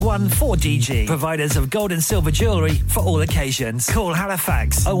4DG, providers of gold and silver jewellery for all occasions. Call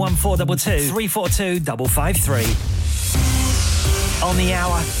Halifax 01422 342 553. On the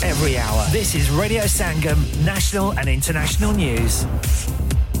hour, every hour. This is Radio Sangam, national and international news.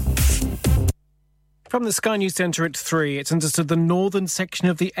 From the Sky News Centre at 3, it's understood the northern section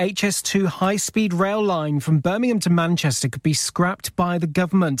of the HS2 high-speed rail line from Birmingham to Manchester could be scrapped by the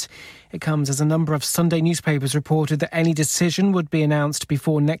government. It comes as a number of Sunday newspapers reported that any decision would be announced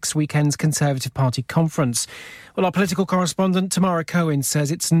before next weekend's Conservative Party conference. Well, our political correspondent Tamara Cohen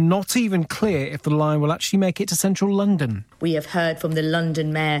says it's not even clear if the line will actually make it to central London. We have heard from the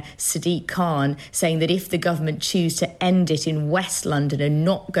London Mayor Sadiq Khan saying that if the government choose to end it in West London and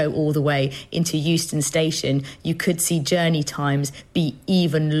not go all the way into Euston Station, you could see journey times be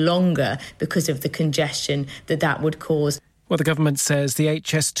even longer because of the congestion that would cause. Well, the government says the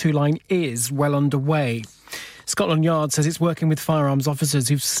HS2 line is well underway. Scotland Yard says it's working with firearms officers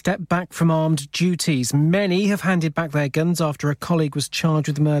who've stepped back from armed duties. Many have handed back their guns after a colleague was charged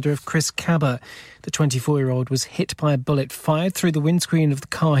with the murder of Chris Cabot. The 24-year-old was hit by a bullet fired through the windscreen of the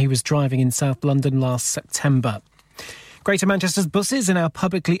car he was driving in South London last September. Greater Manchester's buses are now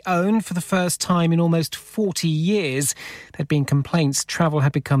publicly owned for the first time in almost 40 years. There'd been complaints travel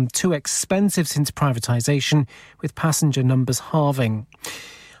had become too expensive since privatisation, with passenger numbers halving.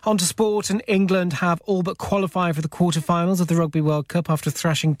 On to sport, and England have all but qualified for the quarter-finals of the Rugby World Cup after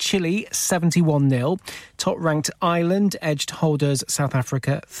thrashing Chile 71-0. Top-ranked Ireland edged holders South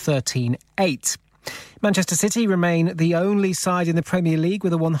Africa 13-8. Manchester City remain the only side in the Premier League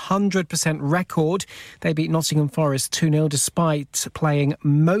with a 100% record. They beat Nottingham Forest 2-0 despite playing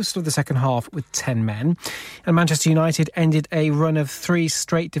most of the second half with 10 men. And Manchester United ended a run of 3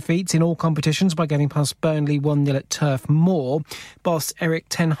 straight defeats in all competitions by getting past Burnley 1-0 at Turf Moor. Boss Erik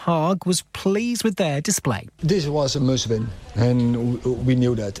ten Hag was pleased with their display. This was a must-win, and we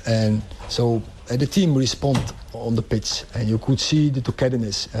knew that. And so the team responded on the pitch, and you could see the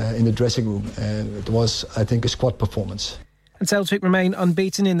togetherness in the dressing room. And it was, I think, a squad performance. And Celtic remain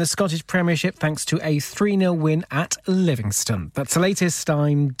unbeaten in the Scottish Premiership thanks to a 3-0 win at Livingston. That's the latest.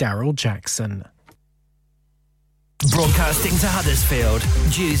 I'm Daryl Jackson. Broadcasting to Huddersfield,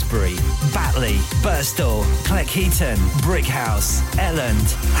 Dewsbury, Batley, Birstall, Cleckheaton, Brickhouse,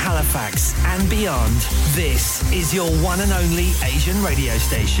 Elland, Halifax and beyond. This is your one and only Asian radio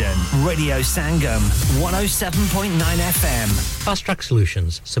station. Radio Sangam, 107.9 FM. Fast Track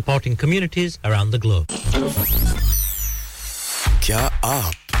Solutions, supporting communities around the globe. क्या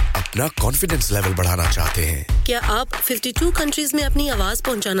आप अपना confidence level बढ़ाना चाहते हैं? क्या आप 52 countries में अपनी आवाज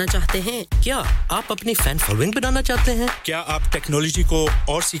पहुंचाना चाहते हैं? क्या आप अपनी फैन फॉलोइंग बनाना चाहते हैं? क्या आप टेक्नोलॉजी को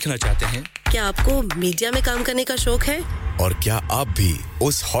और सीखना चाहते हैं? क्या आपको मीडिया में काम करने का शौक है? और क्या आप भी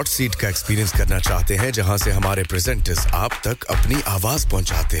उस हॉट सीट का एक्सपीरियंस करना चाहते हैं जहां से हमारे प्रेजेंटर्स आप तक अपनी आवाज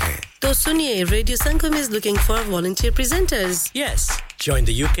पहुंचाते हैं? तो सुनिए, Radio Sangam is looking for volunteer presenters. Yes, join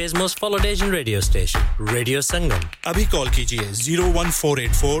the UK's most followed Asian radio station, Radio Sangam. अभी कॉल कीजिए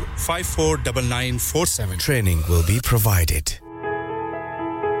 01484 549947. Training will be provided.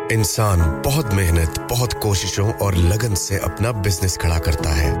 इंसान बहुत मेहनत, बहुत कोशिशों और लगन से अपना बिजनेस खड़ा करता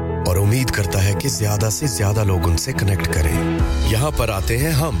है और उम्मीद करता है कि ज़्यादा से ज़्यादा लोग उनसे कनेक्ट करें। यहाँ पर आते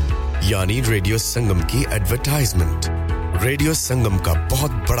हैं हम, यानी रेडियो संगम की एडवर्टाइजमेंट। रेडियो संगम का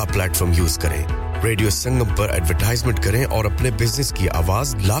बहुत बड़ा प्लेटफॉर्म यूज करें। रेडियो संगम पर एडवर्टाइजमेंट करें और अपने बिजनेस की आवाज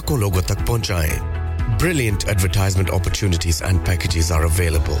लाखों लोगों तक पहुंचाएं। Brilliant advertisement opportunities and packages are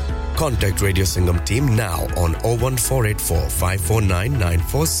available. Contact Radio Sangam team now on 01484 549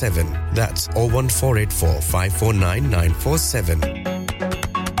 947. That's 01484 549 947.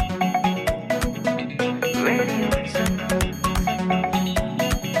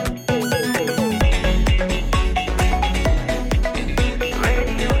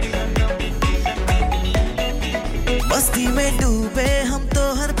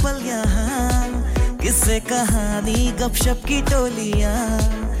 किससे कहानी गपशप की टोलियां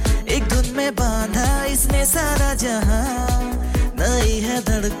एक धुन में बांधा इसने सारा जहां नई है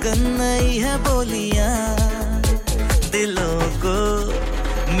धड़कन नई है बोलियां दिलों को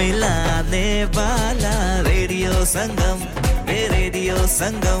मिलाने वाला रेडियो संगम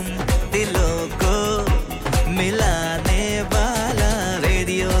दिलों को मिलाने वाला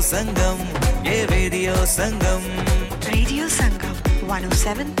रेडियो संगम ये रेडियो संगम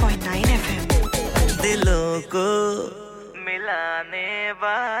 107.9 FM दिलों को मिलाने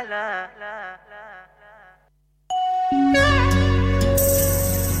वाला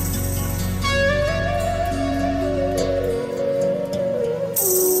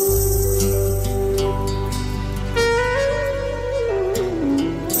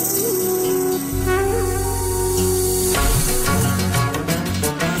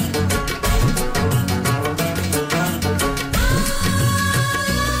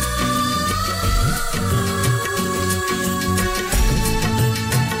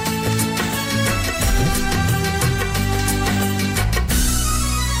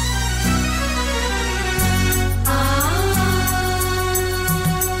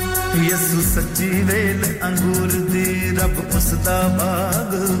यसु सच्ची वेल अंगूर दी रब उसदा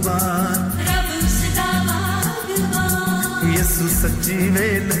बागबान यसु सच्ची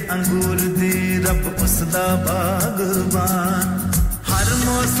वेल अंगूर दी रब उसदा बागबान हर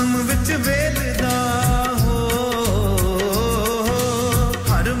मौसम विच वेलदा हो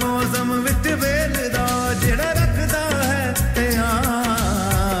हर मौसम विच वेलदा जेड़ा रखदा है ध्यान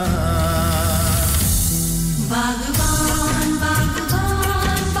बागबान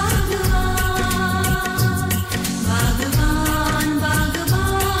बागबान बागबान बागबान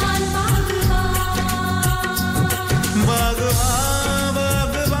बागबान बागबान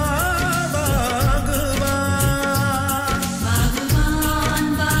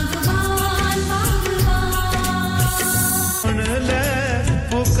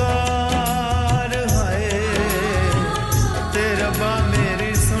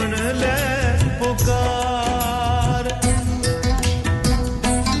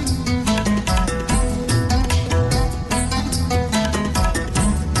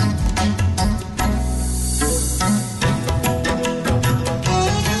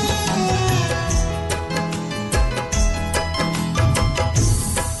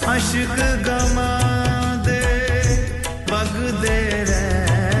इश्क गमा दे बगदे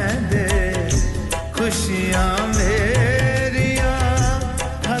रहंदे खुशियां मेरियां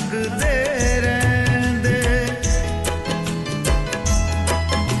हगदे रहंदे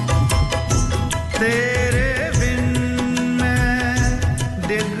तेरे बिन मैं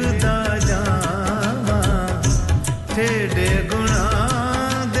डिगदा जावां ठेडे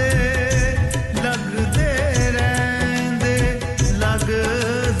गुनाह दे लगदे रहंदे लगदे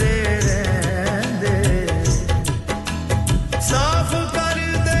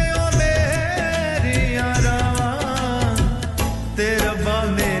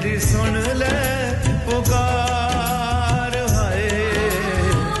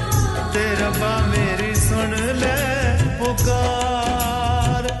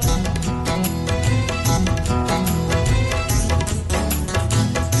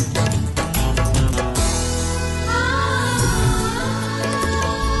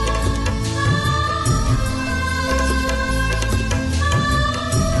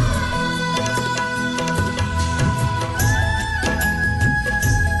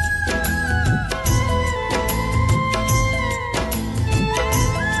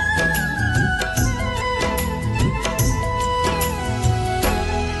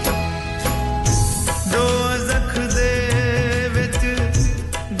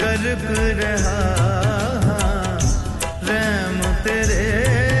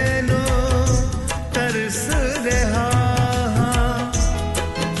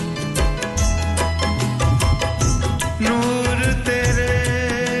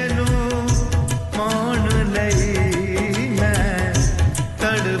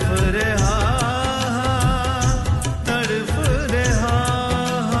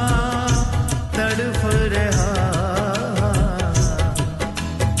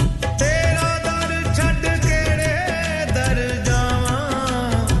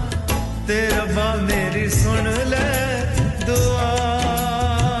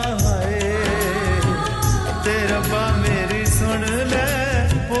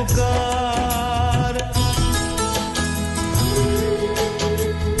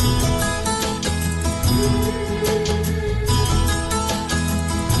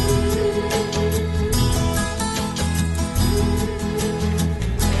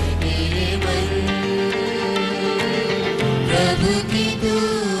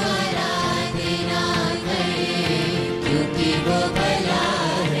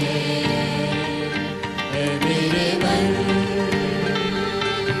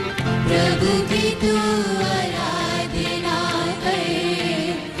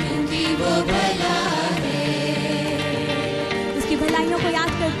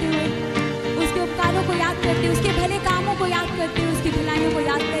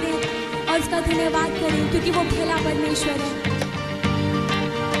धन्यवाद करें क्योंकि वो भला परमेश्वर है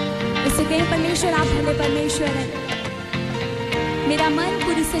उससे कहें परमेश्वर आप भले परमेश्वर हैं मेरा मन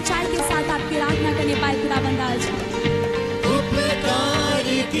पूरी सच्चाई के साथ आपकी आराधना करने पाए खुदावंद आज उपकार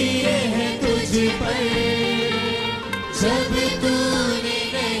किए हैं तुझ पर जब तूने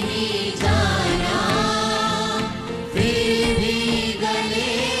नहीं जाना फिर भी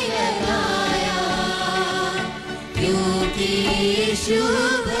गले लगाया क्योंकि यीशु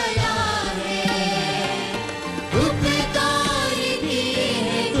भला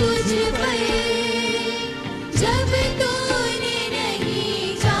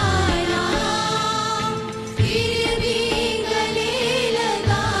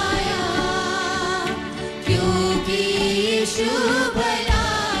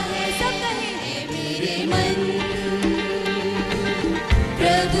है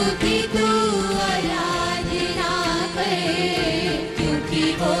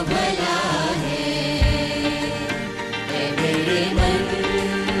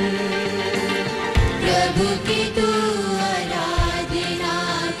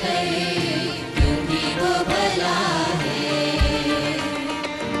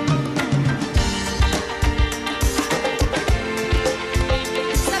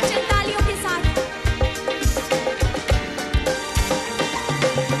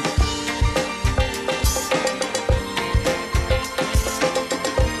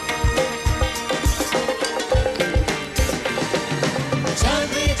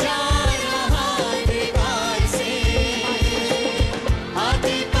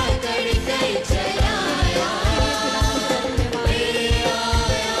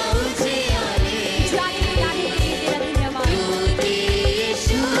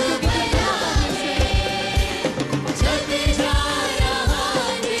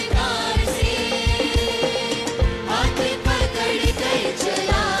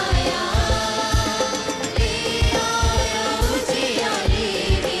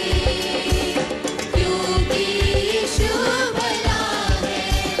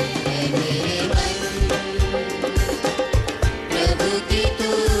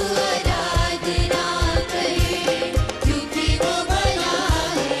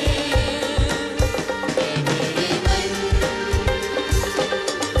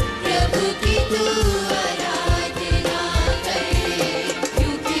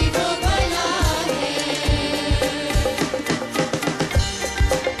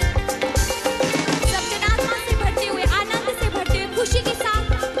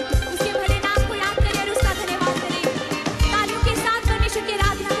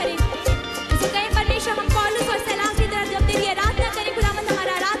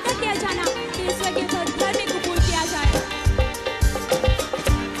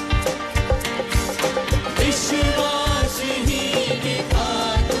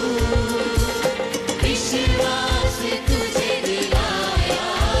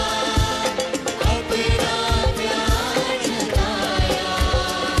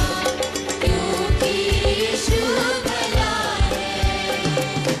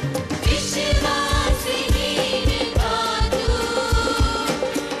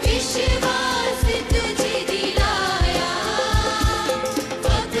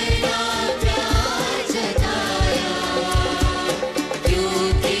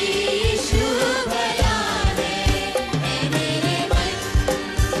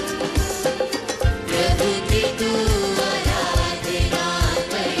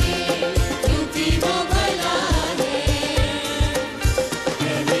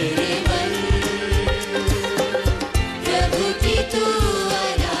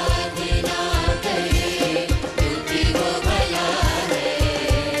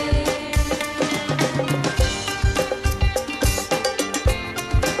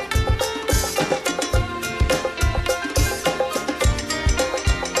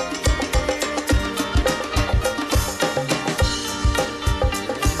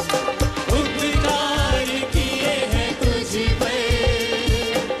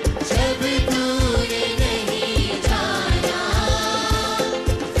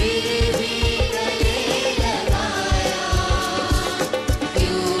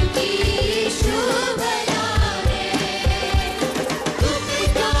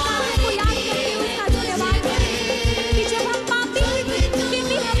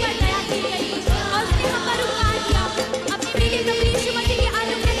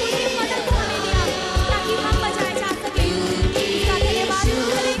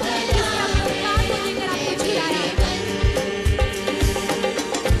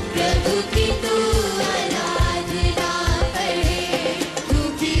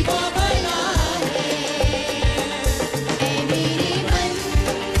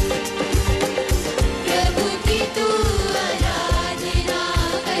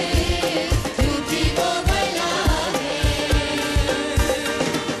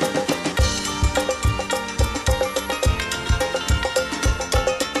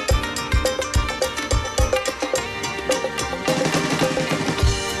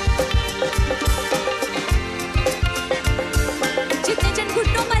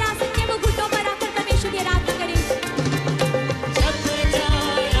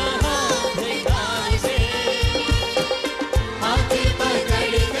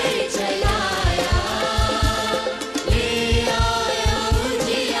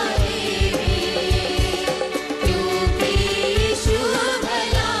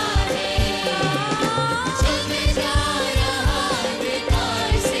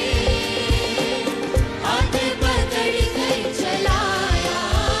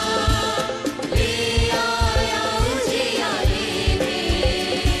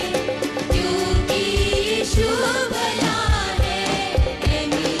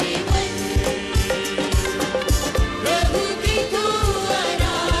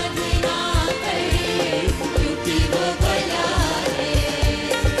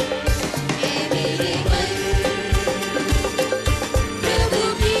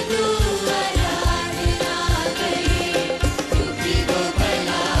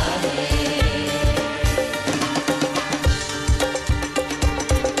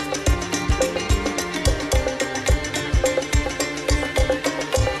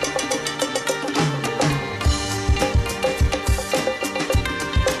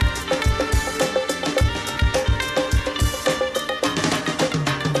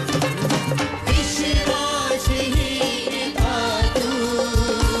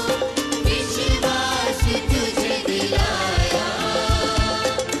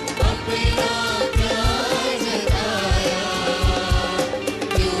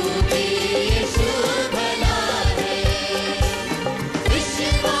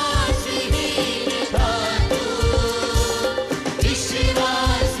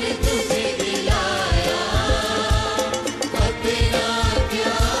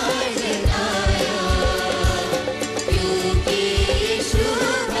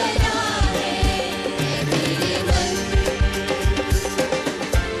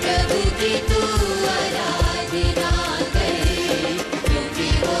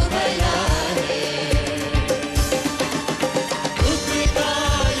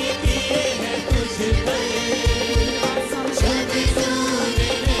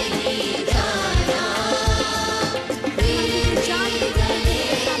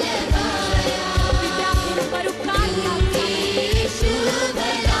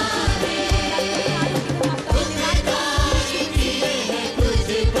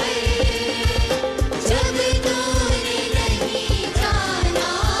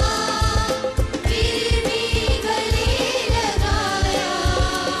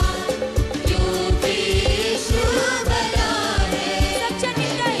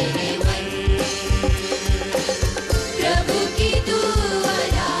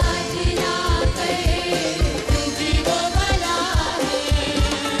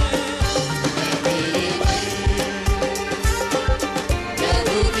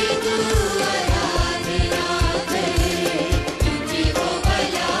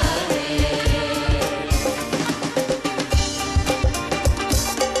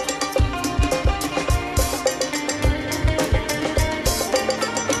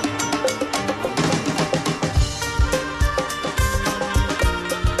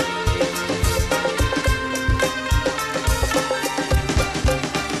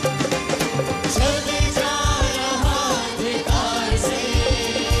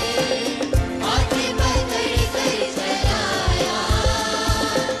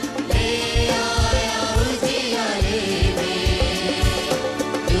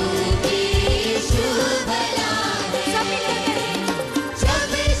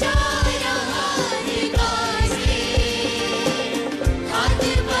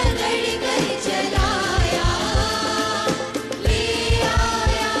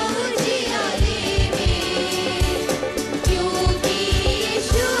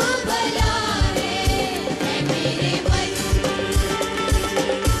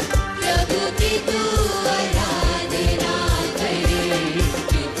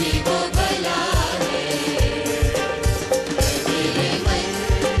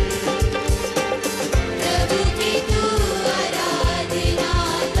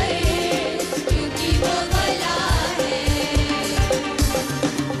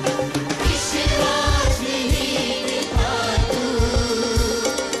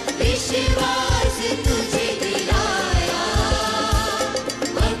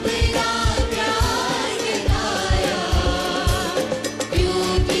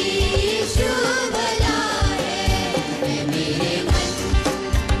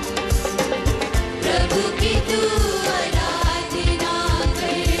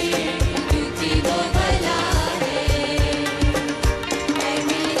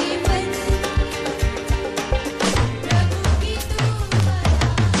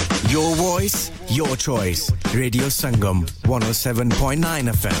your choice. Radio Sangam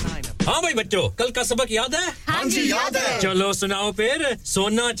 107.9 FM. हाँ भाई बच्चों कल का सबक याद है हाँ जी याद है चलो सुनाओ फिर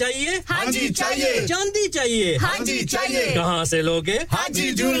सोना चाहिए हाँ जी चाहिए चांदी चाहिए हाँ जी चाहिए कहाँ से लोगे हाँ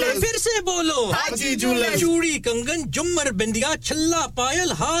जी जूलर्स फिर से बोलो हाँ जी जूलर्स चूड़ी कंगन जुमर बिंदिया छल्ला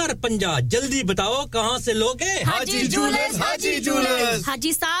पायल हार पंजा जल्दी बताओ कहाँ से लोगे हाँ जी जूलर्स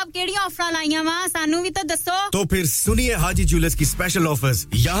हाजी साहब केड़ी ऑफर लाईया वा सानू भी तो दसो तो फिर सुनिए हाजी जूलर्स की स्पेशल ऑफर्स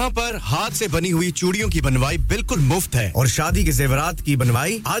यहाँ पर हाथ से बनी हुई चूड़ियों की बनवाई बिल्कुल मुफ्त है और शादी के जेवरात की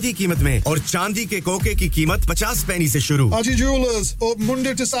बनवाई आधी कीमत में और चांदी के कोके की कीमत 50 पैसे से शुरू Haji Jewellers open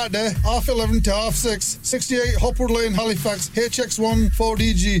Monday to Saturday half 11 to half 6 68 Hopwood Lane Halifax HX1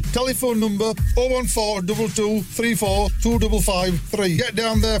 4DG telephone number 01422342553 get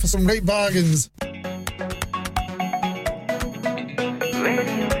down there for some great bargains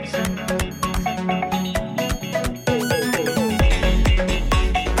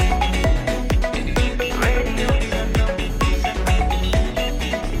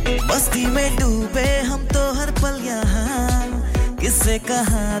मस्ती में डूबे हम तो हर पल यहाँ किससे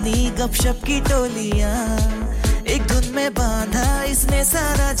कहानी गपशप की टोलियाँ एक धुन में बांधा इसने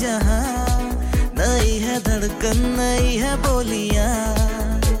सारा जहां नई है धड़कन नई है बोलियाँ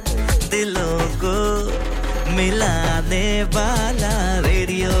दिलों को मिलाने वाला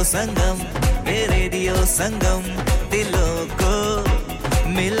रेडियो संगम दिलों को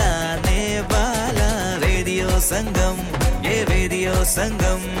मिलाने वाला रेडियो संगम ये रेडियो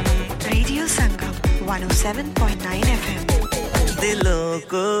संगम 107.9 FM दिलों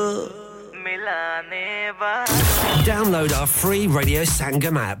को मिलाने वाला Download our free Radio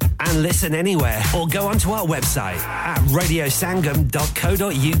Sangam app and listen anywhere or go onto our website at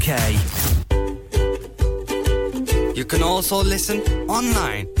radiosangam.co.uk. You can also listen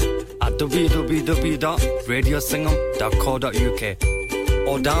online at www.radiosangam.co.uk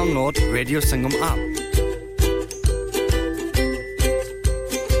or download Radio Sangam app.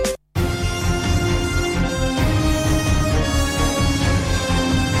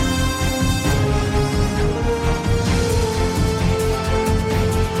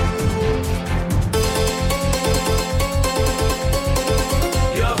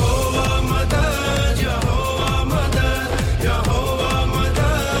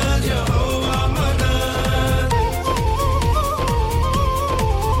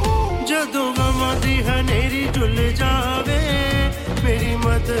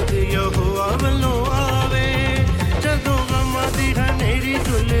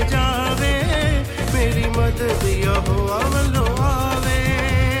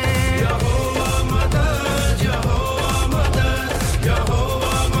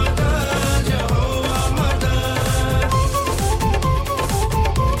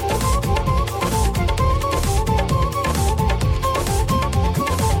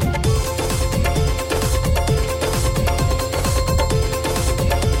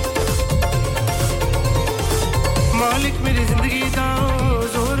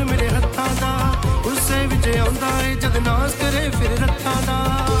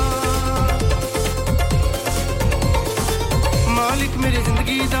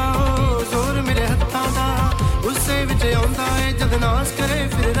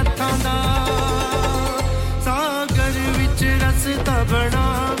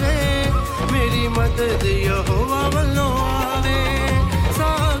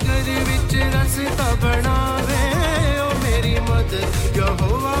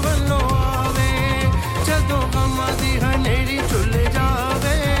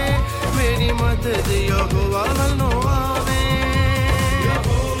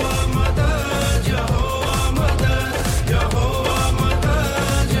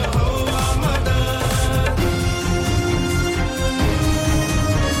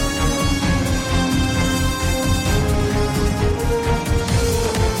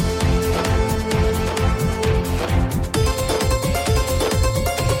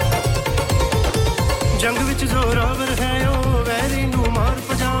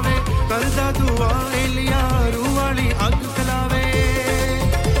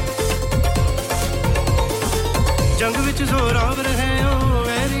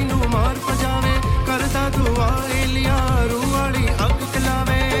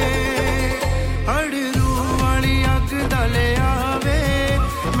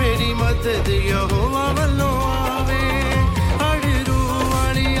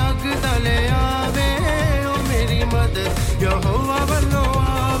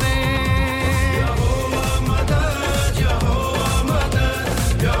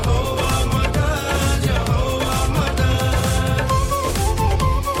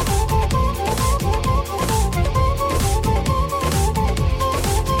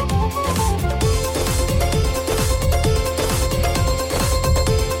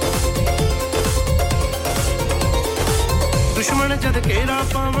 ਜਦ ਕੇਰਾ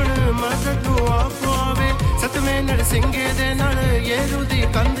ਪਾਵਣ ਮਦਦ ਨੂੰ ਆਪ ਆਵੇ ਸਤਵੇਂ ਨਰਸਿੰਘੇ ਦੇ ਨਾਲ ਯੇਰੂ ਦੀ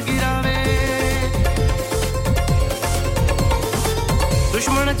ਕੰਧ ਗਿਰਾਵੇ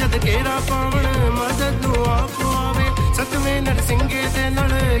ਦੁਸ਼ਮਣ ਜਦ ਕੇਰਾ ਪਾਵਣ ਮਦਦ ਨੂੰ ਆਪ ਆਵੇ ਸਤਵੇਂ ਨਰਸਿੰਘੇ ਦੇ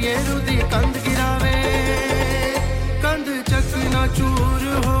ਨਾਲ ਯੇਰੂ ਦੀ ਕੰਧ ਗਿਰਾਵੇ ਕੰਧ ਚੱਕਣਾ ਚੂਰ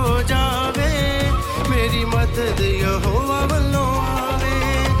ਹੋ ਜਾਵੇ ਮੇਰੀ ਮਦਦ ਯਹੋਵਾ ਵੱਲੋਂ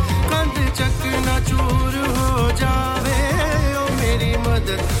ਆਵੇ ਕੰਧ ਚੱਕਣਾ ਚੂਰ ਹੋ ਜਾਵੇ ਓ ਮੇਰੀ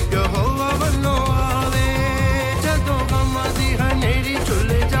ਮਦਦ ਯਹੋਵਾ ਵੱਲੋਂ ਆਵੇ ਜਦੋਂ ਗਮਾਂ ਦੀ ਹਨੇਰੀ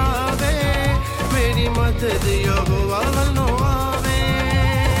ਝੁੱਲ ਜਾਵੇ ਮੇਰੀ ਮਦਦ ਯਹੋਵਾ ਵੱਲੋਂ ਆਵੇ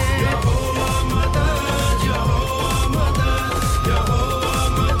ਯਹੋਵਾ ਮਦਦ ਯਹੋਵਾ ਮਦਦ ਯਹੋਵਾ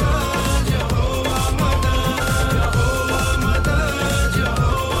ਮਦਦ ਯਹੋਵਾ ਮਦਦ ਯਹੋਵਾ ਮਦਦ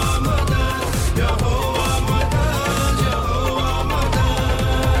ਯਹੋਵਾ ਮਦਦ ਯਹੋਵਾ ਮਦਦ ਯਹੋਵਾ ਮਦਦ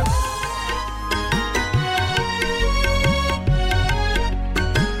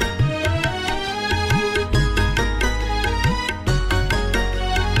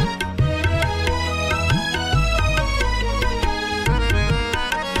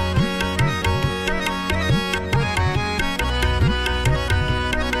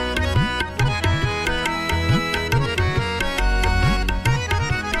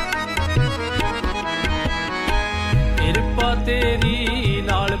तेरी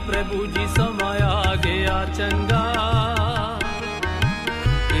नाल प्रभु जी समाया गया चंगा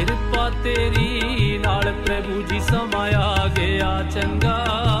किरपा तेरी नाल प्रभु जी समाया गया चंगा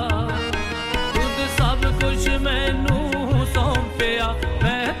खुद सब कुछ मैनू सौंपिया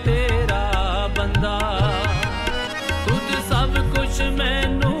मैं तेरा बंदा खुद सब कुछ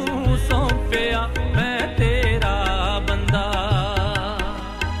मैनू सौंपिया मैं तेरा बंदा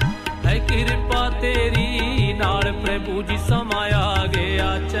है किरपा तेरी नाल प्रभु जी समाया गया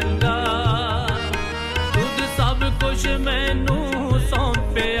चंगा खुद सब कुछ मैनू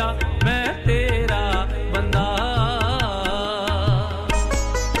सौंपिया मैं तेरा बंदा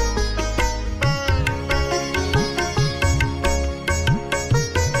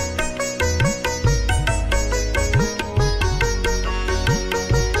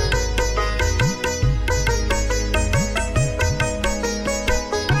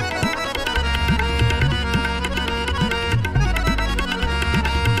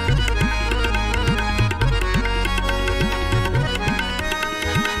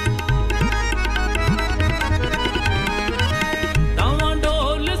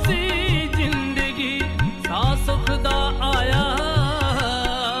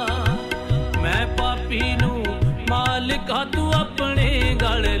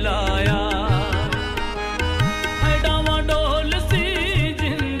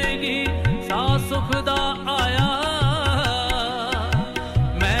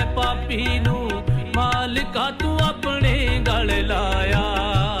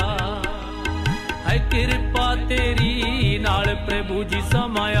प्रभु जी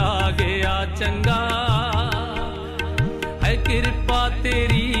समाया गया चंगा है किरपा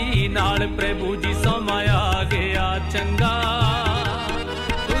तेरी नाल प्रभु जी समाया गया चंगा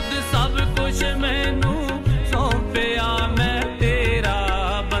खुद सब कुछ मैनू सौंपिया मैं तेरा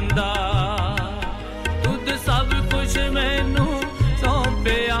बंदा खुद सब कुछ मैनू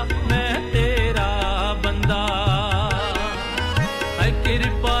सौंपिया मैं तेरा बंदा है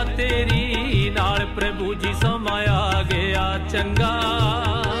किरपा तेरी नाल प्रभु जी समाया गया चंगा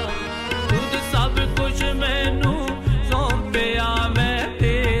खुद सब कुछ मैनू सौंपिया मैं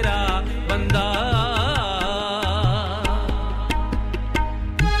तेरा बंदा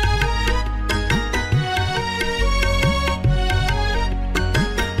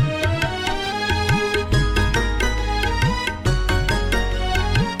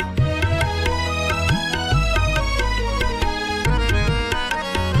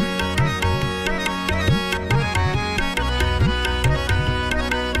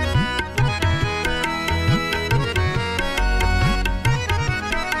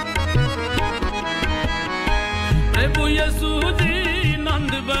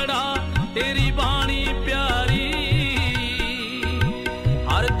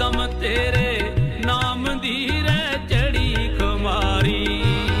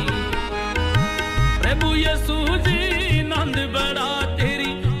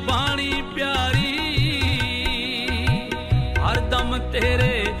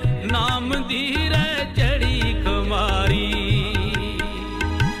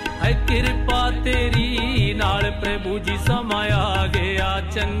प्रभु जी समाया गया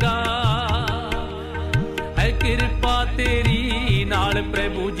चंगा है किरपा तेरी नाल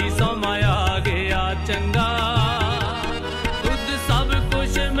प्रभु जी समाया गया चंगा खुद सब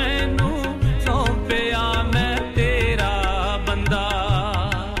कुछ मैनू सौंपिया मैं तेरा बंदा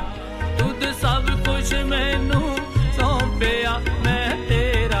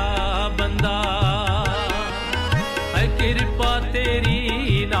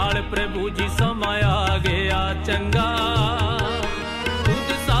प्रभु जी समय आ गया चंगा खुद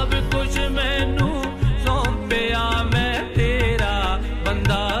सब कुछ मैनू सौंपिया मैं तेरा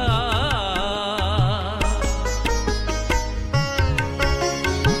बंदा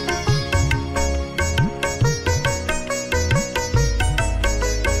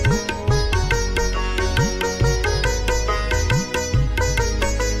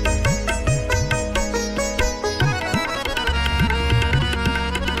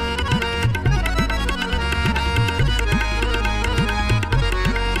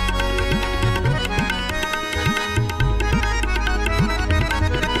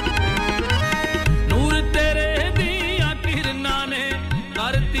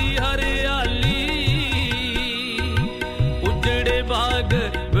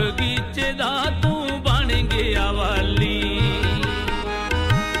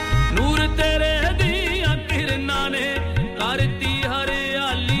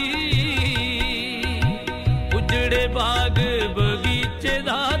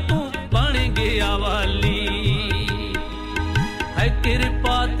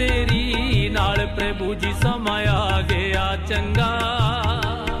प्रभु जी समय आ गया चंगा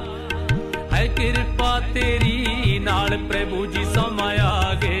है कृपा तेरी नाल प्रभु जी समय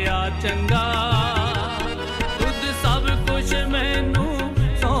आ गया चंगा खुद सब कुछ मैनू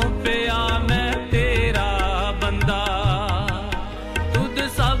सौंपिया मैं तेरा बंदा खुद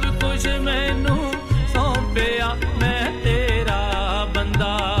सब कुछ मैनू सौंपिया मैं तेरा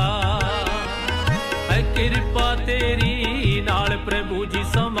बंदा है कृपा तेरी नाल प्रभु जी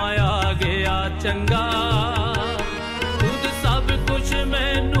समय आ गया चंगा खुद सब कुछ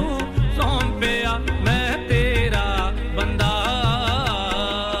मैनू सौंपिया मैं तेरा बंदा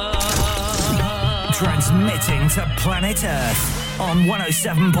Transmitting to planet Earth on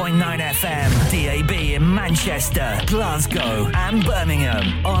 107.9 FM DAB in Manchester, Glasgow and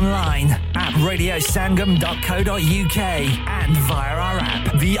Birmingham, online at radiosangam.co.uk and via our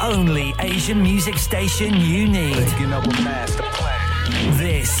app, the only Asian music station you need.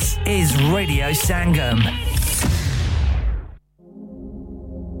 This is Radio Sangam.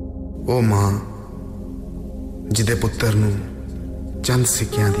 O मां जिदे पुत्तर नू चंद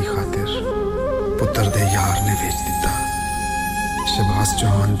सिक्कियां दी खातिर पुत्तर दे यार ने बेच दिता शहबाज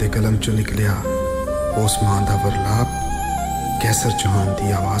चौहान दे कलम चों निकलिया उस मां दा वरलाप कैसर चौहान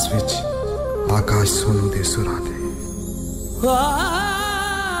दी आवाज विच आकाश सोनू दे सुरां दे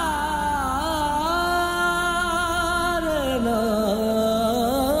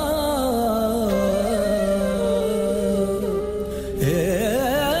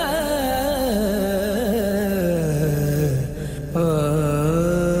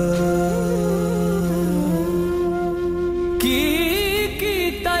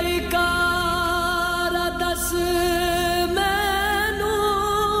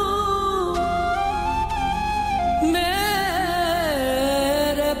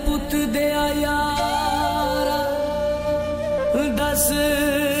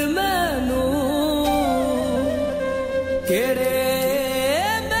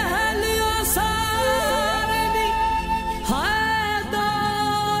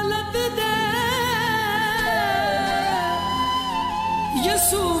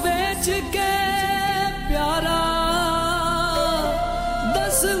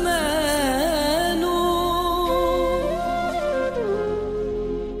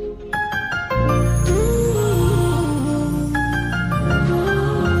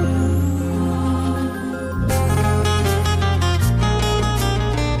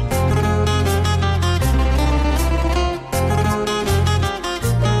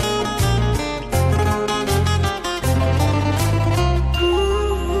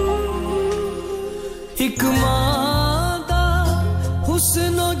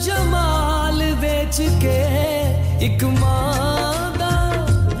एक मां दा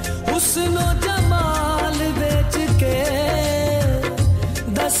हुस्नो जमाल बेच के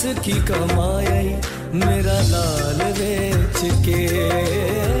दस की कमाई मेरा लाल बेच के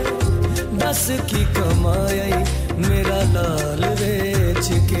दस की कमाई मेरा लाल बेच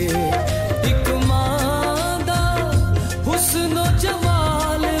के एक मां दा हुस्नो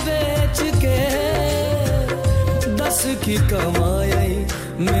जमाल बेच के दस की कमाई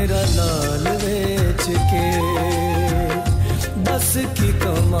मेरा लाल बेच के दस की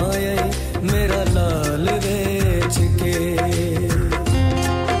कमाई मेरा लाल बेच के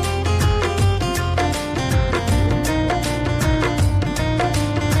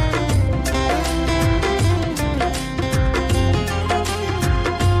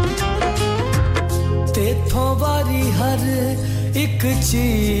तेथों वारी हर एक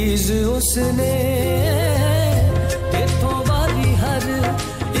चीज उसने तेथों वारी हर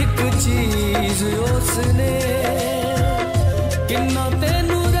एक चीज उसने किन्ना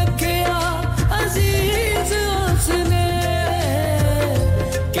तेनू रखिया अजीज उसने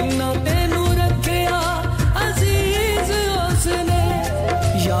किन्ना तेनू रखिया अजीज उसने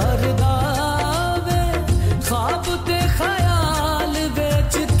यार दावे ख्वाब ते ख्याल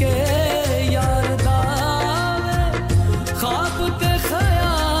बेच के यार दावे ख्वाब ते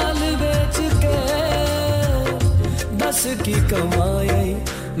ख्याल बेच के दस की कमाई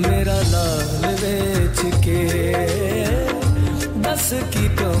मेरा लाल बेच के दस की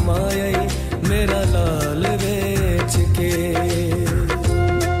कमाई मेरा लाल बेच के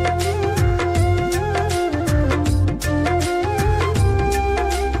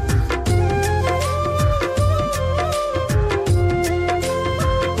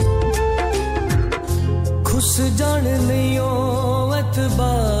खुश जान नहीं हो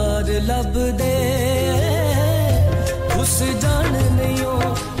एतबार लब दे खुश जान नहीं हो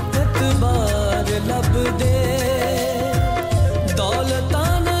एतबार लब दे दौलता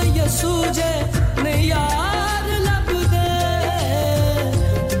न यसू जे ने यार लब दे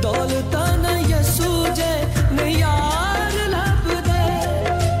दौलता न यसू जे ने यार लब दे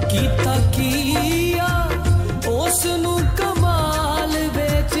कीता किया उस नु कमाल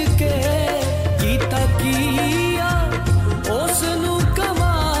बेच के कीता किया उस नु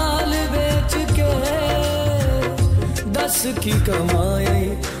कमाल बेच के दस की कमाई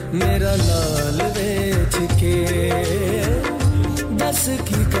मेरा लाल बेच के दस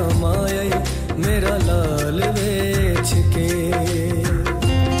की कमाई मेरा लाल बेच के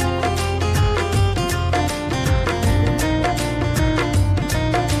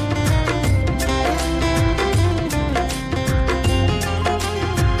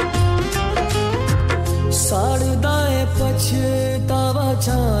साड़दा है पछतावा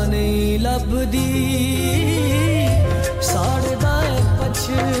छाने लभदी साड़दा है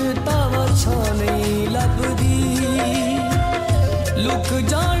पछतावा छाने लभदी लुक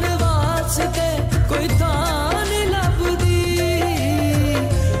जान वास्ते कोई थां नहीं लभदी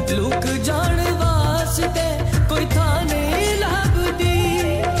लुक जान वास्ते कोई थां नहीं लभदी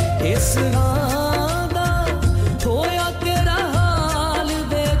इस रादा होया तेरा हाल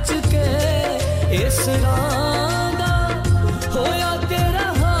बेच के इस रादा होया तेरा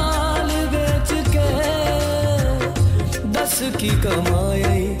हाल बेच के दस की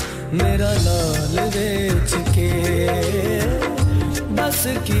कमाई मेरा लाल बेच के दस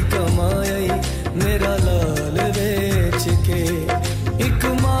की कमाई मेरा लाल बेच के एक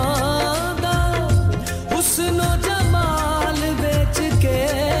मादा हुस्नो जमाल बेच के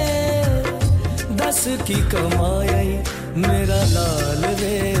दस की कमाई मेरा लाल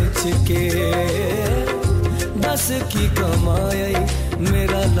बेच के दस की कमाई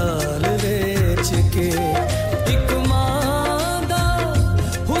मेरा लाल बेच के एक मादा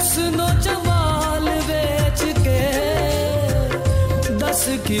हुस्नो जमाल बेच के दस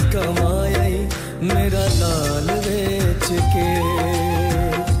की कमाई मेरा लाल बेच के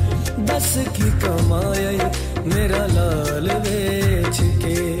दस की कमाई मेरा लाल बेच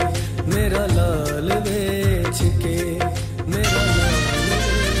के मेरा लाल बेच के मेरा लाल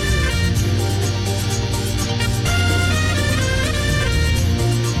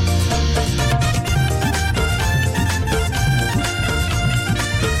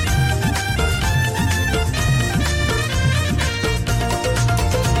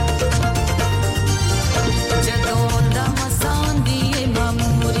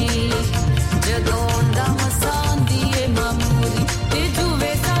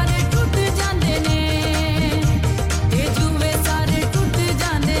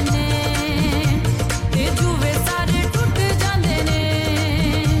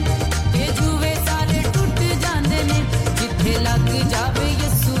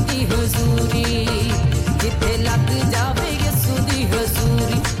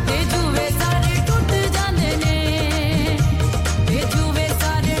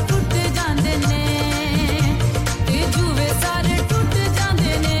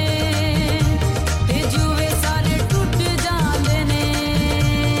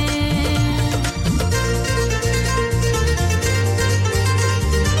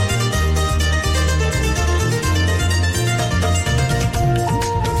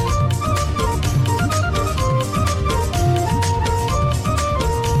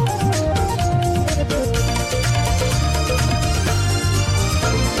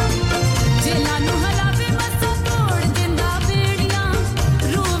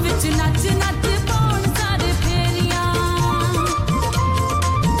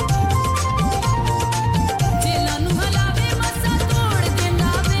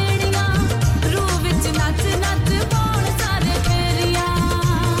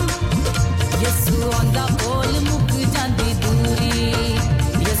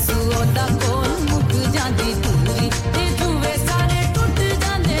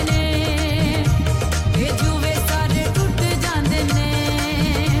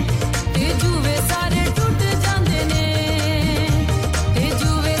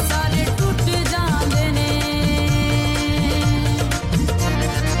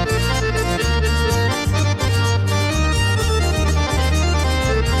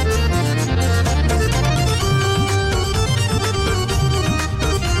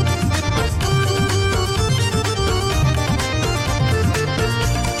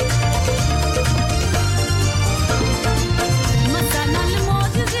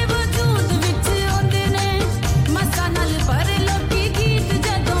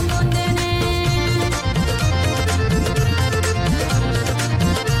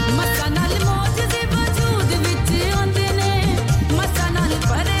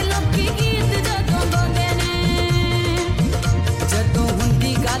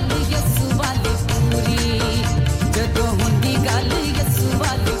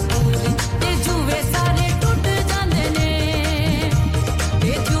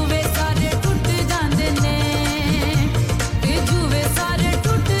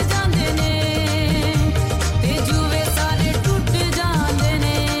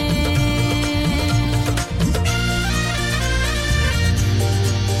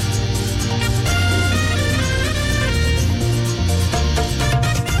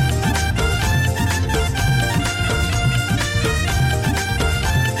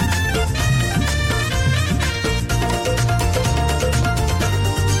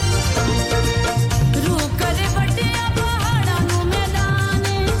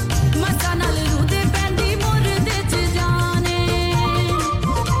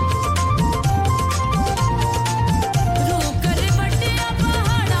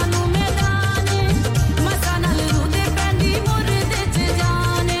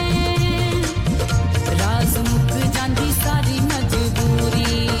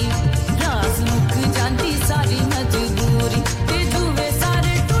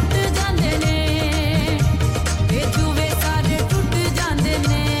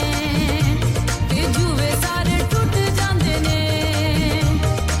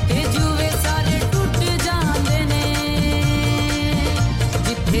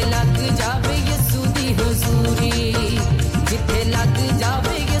जिथे लग जावे यसू दी हुजूरी जिथे लग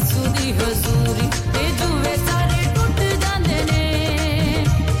जावे यसू दी हुजूरी ते जुए सारे टूट जांदे ने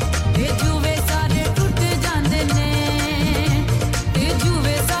ते जुए सारे टूट जांदे ने ते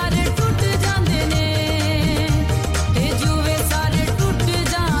जुए सारे टूट जांदे ने ते जुए सारे टूट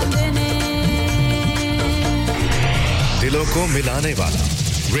जांदे ने दिलों को मिलाने वाला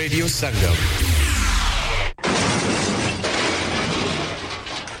radio Sangam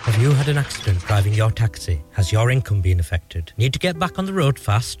Have you had an accident driving your taxi? Has your income been affected? Need to get back on the road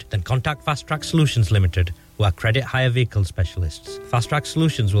fast? Then contact Fast Track Solutions Limited, who are credit hire vehicle specialists. Fast Track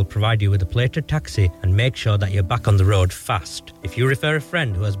Solutions will provide you with a plated taxi and make sure that you're back on the road fast. If you refer a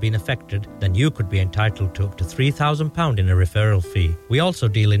friend who has been affected, then you could be entitled to up to £3,000 in a referral fee. We also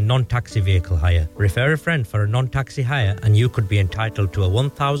deal in non-taxi vehicle hire. Refer a friend for a non-taxi hire and you could be entitled to a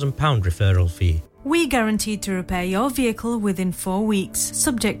 £1,000 referral fee. We guarantee to repair your vehicle within 4 weeks,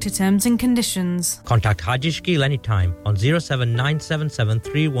 subject to terms and conditions. Contact Haji Shakil anytime on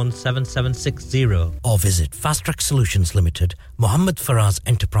 07977317760 or visit Fast Track Solutions Limited, Mohammed Faraz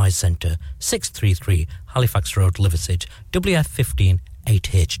Enterprise Centre, 633 Halifax Road, Liversedge, WF15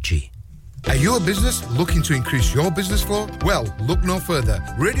 8HG. Are you a business looking to increase your business flow? Well, look no further.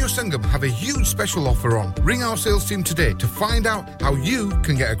 Radio Sangam have a huge special offer on. Ring our sales team today to find out how you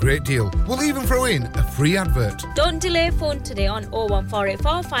can get a great deal. We'll even throw in a free advert. Don't delay, phone today on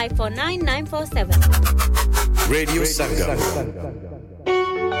 01484 549 947. Radio Sangam.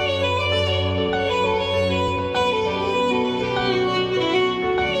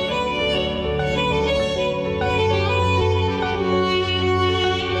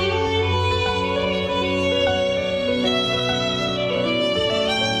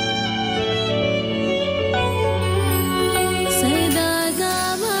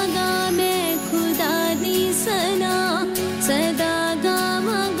 सदा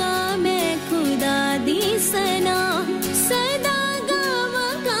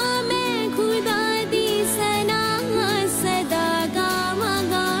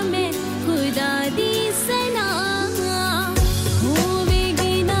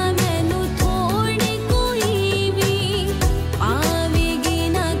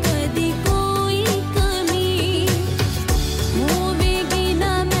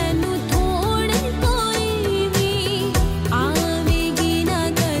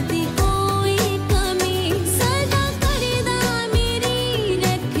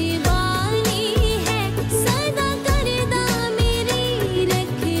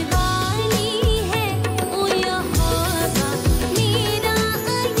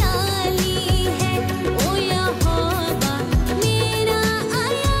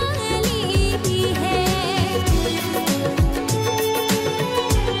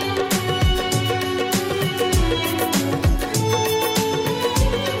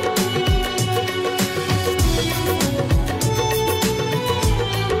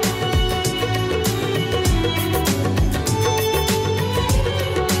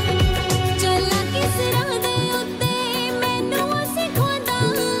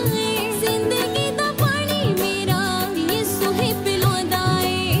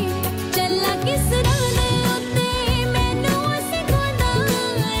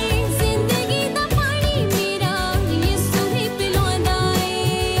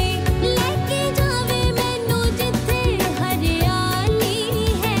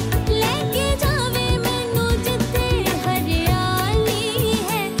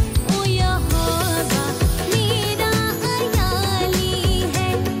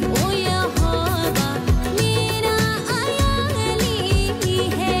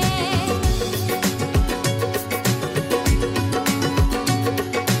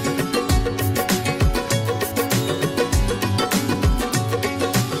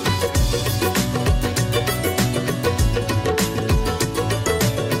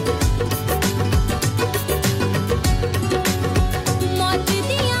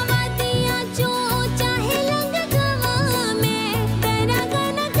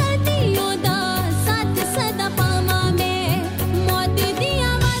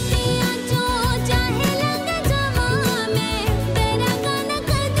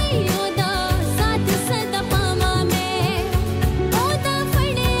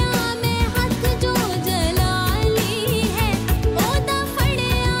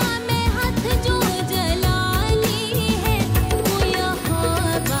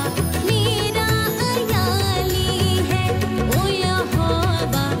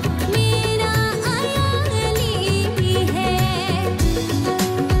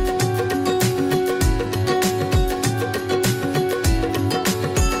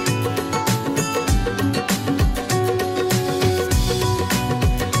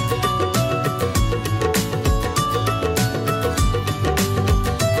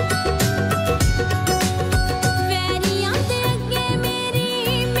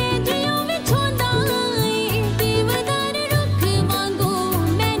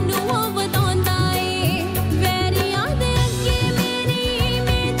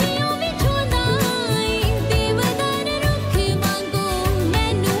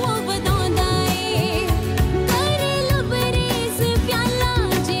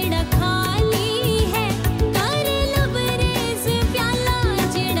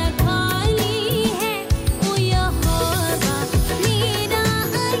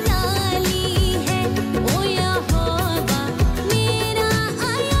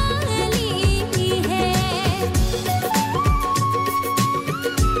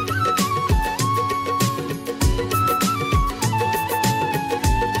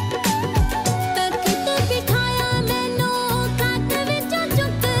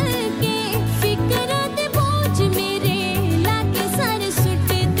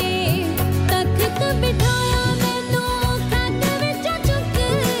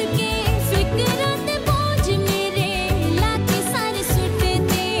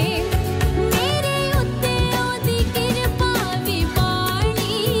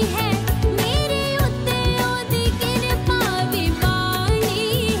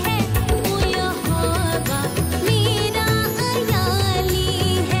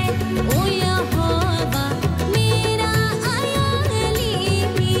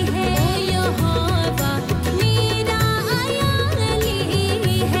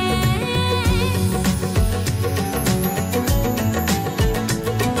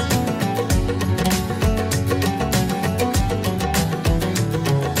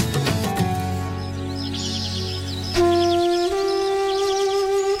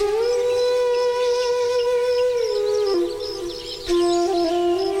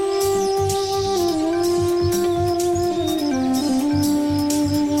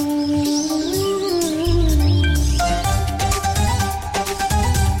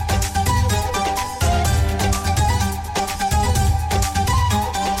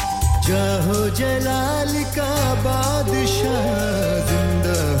जाहो जलाल का बादशाह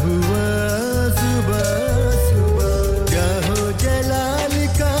जिंदा हुआ सुबह सुबह जाहो जलाल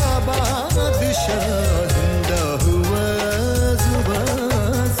का बादशाह जिंदा हुआ सुबह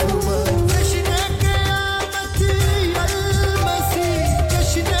सुबह जश्न क़यामत अल मसीह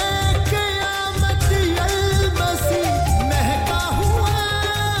जश्न क़यामत अल मसीह महका हुआ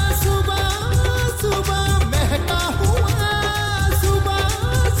सुबह सुबह महका हुआ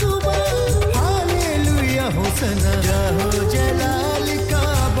होसना जाहो जलाल का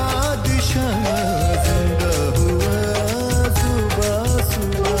बादशाह जिंदा हुआ सुबह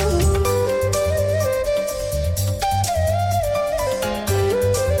सुबह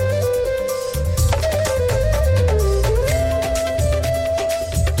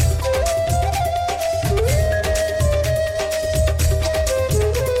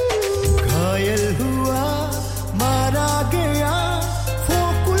घायल हुआ मारा गया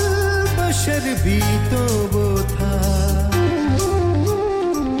फोकुल बशर भी तो वो था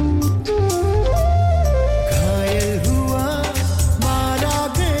घायल हुआ मारा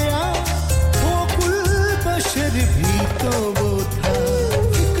गया वो कुल बशर भी तो वो था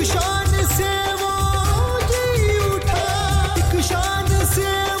एक शान से वो जी उठा एक शान से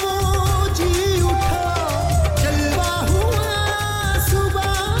वो जी उठा जलवा हुआ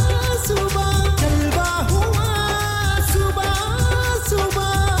सुबह सुबह जलवा हुआ सुबह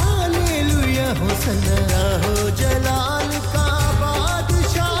सुबह हालेलुया होसना हो जलाल का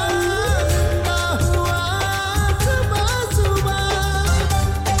बादशाह जिंदा हुआ सुबह सुबह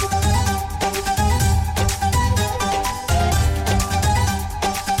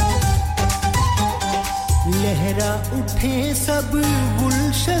लहरा उठे सब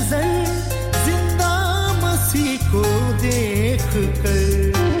गुलशजर जिंदा मसीह को देख कर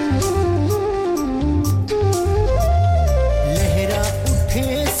लहरा उठे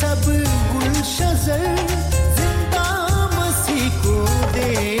सब गुलशजर जिंदा मसीह को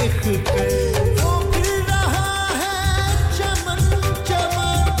देख कर वो फिर रहा है चमन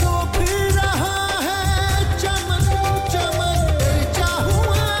चमन वो फिर रहा है चमन चमन चर्चा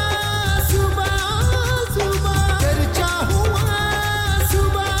हुआ सुबह सुबह चर्चा हुआ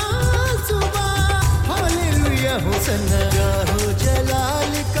सुबह सुबह हालेलुया होसना हो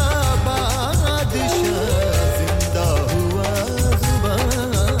जलाल का बादशाह जिंदा हुआ सुबह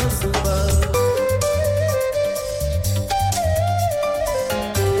सुबह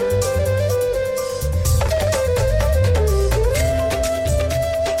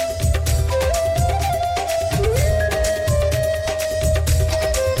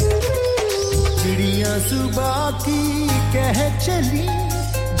चिड़िया सुबह की कह चली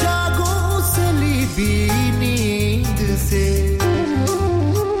जागो सलीबी नींद से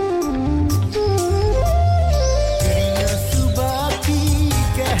चिड़िया सुबह की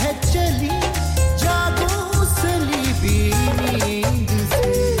कह चली जागो सलीबी नींद से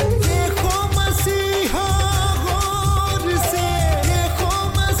देखो मसीहा गौर से देखो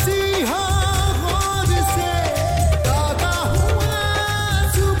मसीहा गौर से जागा हुआ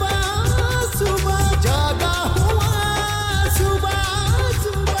सुबह सुबह जागा हुआ सुबह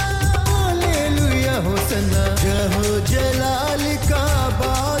सुबह हालेलुया होसना जहो जलाल का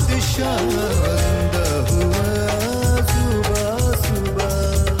बादशाह जिंदा हुआ सुबह सुबह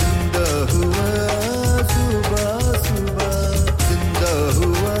जिंदा हुआ सुबह सुबह जिंदा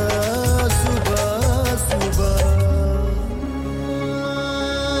हुआ सुबह सुबह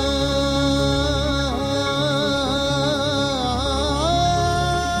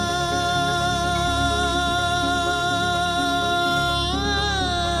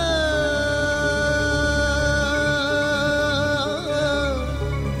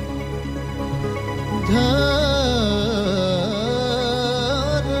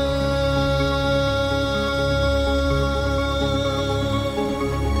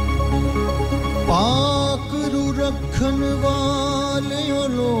पाक रू रखन वाले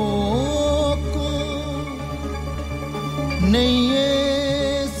लोको नहीं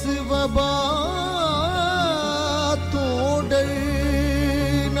इस वबा तो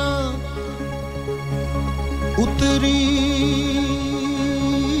डरना उतरी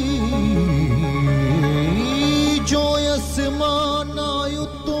जो आसमान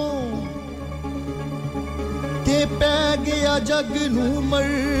उतों ते पै गया जग नू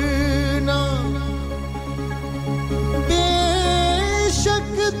मरना बेशक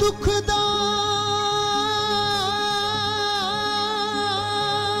दुखदा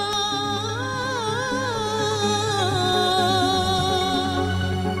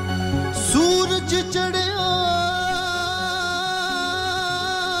सूरज चढ़िया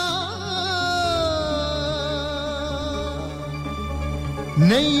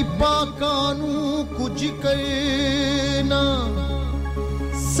नहीं पाकां नू कुछ करना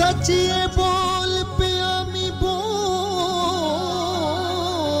सच्चे बोल प्यामी बोले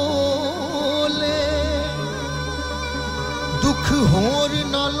दुख होर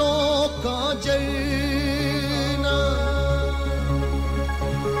नालों का जरना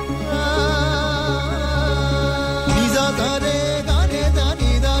निजा धरे गाने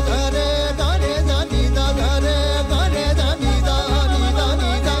दानी दा धरे गाने दानी दा धरे गाने दानी दा नी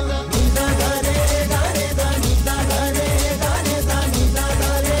दानी दा निजा धरे गाने दानी दा धरे गाने दानी दा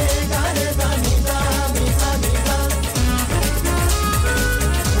धरे गाने दानी दा नी दानी दा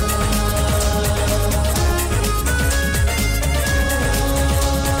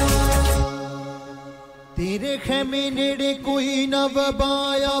तेरे खेमे नेड़े कोई ना वबा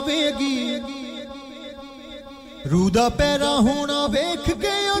आवेगी रूदा पैरा होना वेख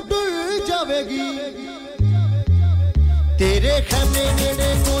के डुल जावेगी तेरे खेमे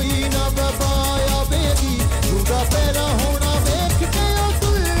नेड़े कोई ना वबा आवेगी रूदा पैरा होना वेख के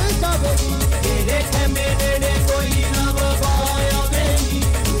डुल जावेगी तेरे खेमे नेड़े कोई ना वबा आवेगी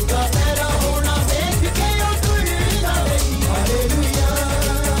रूदा पैरा होना वेख के डुल जावेगी हालेलुया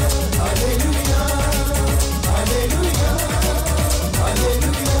हालेलुया हालेलुया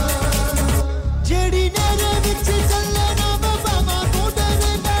हालेलुया जेड़ी नेरे विच चले ना बाबा को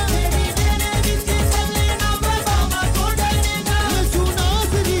डरेगा जेड़ी नेरे विच चले ना बाबा को डरेगा यीशु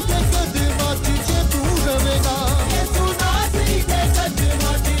नासरी दे कदमां च तू रवेगा यीशु नासरी दे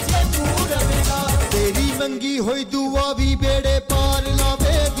कदमां च तू रवेगा तेरी मंगी होई दुआ भी बेड़े पार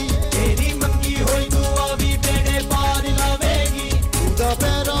लावेगी तेरी मंगी होई दुआ भी बेड़े पार लावेगी खुदा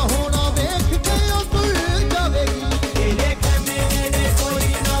पैरा होना वेख के डुल जावेगी तेरे खेमे नेड़े कोई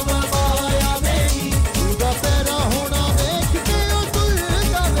ना वबा आवेगी खुदा पैरा होना वेख के डुल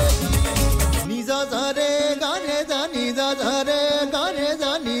जावेगी निजा धरे गाने दानी दा धरे गाने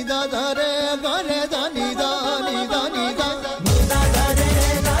दानी दा धरे गाने दानी दा नी दानी दा निजा धरे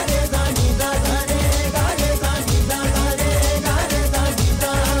गाने दानी दा धरे गाने दानी दा धरे गाने दानी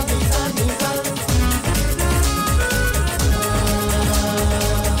दा नी दानी दा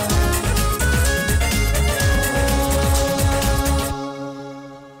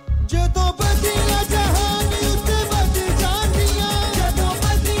ਜਦੋਂ ਬਦੀਆਂ ਜਹਾਨ ਉੱਤੇ ਵੱਧ ਜਾਂਦੀਆਂ ਜਦੋਂ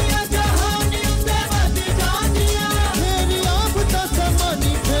ਬਦੀਆਂ ਜਹਾਨ ਉੱਤੇ ਵੱਧ ਜਾਂਦੀਆਂ ਮੇਰੀ ਆਪ ਤਾਂ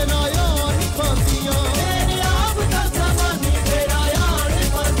ਸਮਾਨੀ ਫੇਰਾਇਆ ਨਹੀਂ ਪਾਉਂਦੀਆਂ ਮੇਰੀ ਆਪ ਤਾਂ ਸਮਾਨੀ ਫੇਰਾਇਆ ਨਹੀਂ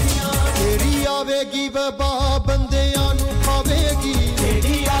ਪਾਉਂਦੀਆਂ ਤੇਰੀ ਆਵੇਗੀ ਬਾਬਾ ਬੰਦਿਆਂ ਨੂੰ ਖਾਵੇਗੀ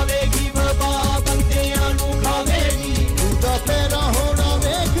ਤੇਰੀ ਆਵੇਗੀ ਬਾਬਾ ਬੰਦਿਆਂ ਨੂੰ ਖਾਵੇਗੀ ਉਹਦਾ ਪੈਰਾ ਹੋਣਾ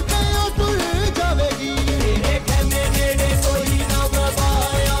ਵੇਖ ਕੇ ਡੁੱਲ ਜਾਵੇਗੀ ਤੇਰੇ ਖੇਮੇ ਨੇੜੇ ਕੋਈ ਨਾ ਬਾਬਾ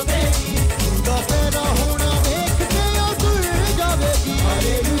ਆਵੇਗੀ ਉਹਦਾ ਪੈਰਾ ਹੋਣਾ ਵੇਖ ਕੇ ਡੁੱਲ ਜਾਵੇਗੀ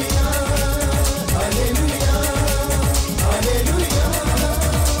ਹਾਲੇਲੂਇਆ ਹਾਲੇਲੂਆ ਹਾਲੇਲੂਆ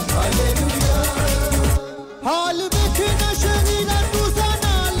ਹਾਲੇਲੂਆ ਹਾਲ ਵੇਖਣਾ ਸ਼ਰੀਰਾ ਤੂੰ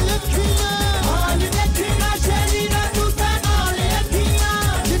ਨਾਲ ਅੱਖੀਆਂ ਹਾਲ ਵੇਖਣਾ ਸ਼ਰੀਰਾ ਤੂੰ ਨਾਲ ਅੱਖੀਆਂ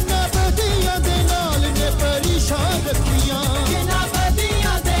ਜਿੰਨਾ ਬਦੀਆਂ ਦੇ ਨਾਲ ਨੇ ਪਰੇਸ਼ਾਨ ਰੱਖੀਆਂ ਜਿੰਨਾ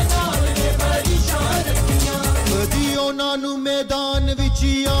ਬਦੀਆਂ ਦੇ ਨਾਲ ਨੇ ਪਰੇਸ਼ਾਨ ਰੱਖੀਆਂ ਕਦੀ ਉਹਨਾਂ ਨੂੰ ਮੈਦਾਨ ਵਿੱਚ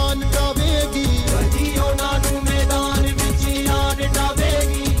ਆਨ ਡਾਵੇਗੀ ਕਦੀ ਉਹਨਾਂ ਨੂੰ ਮੈਦਾਨ ਵਿੱਚ ਆਨ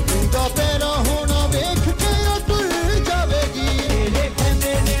ਡਾਵੇਗੀ ਉਹਦਾ ਪੈਰਾ ਹੋਣਾ ਵੇਖ ਕੇ ਡੁੱਲ ਜਾਵੇਗੀ ਤੇਰੇ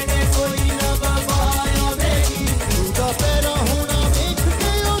ਖੇਮੇ ਨੇੜੇ ਕੋਈ ਨਾ ਬਾਬਾ ਆਵੇਗੀ ਉਹਦਾ ਪੈਰਾ ਹੋਣਾ ਵੇਖ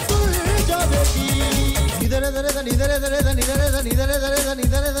ਕੇ ਡੁੱਲ ਜਾਵੇਗੀ ਨਿਦਰੇ ਦਰੇ ਦਾ ਨਿਦਰੇ ਦਰੇ ਦਾ ਨਿਦਰੇ ਦਾ ਨਿਦਰੇ ਦਰੇ ਦਾ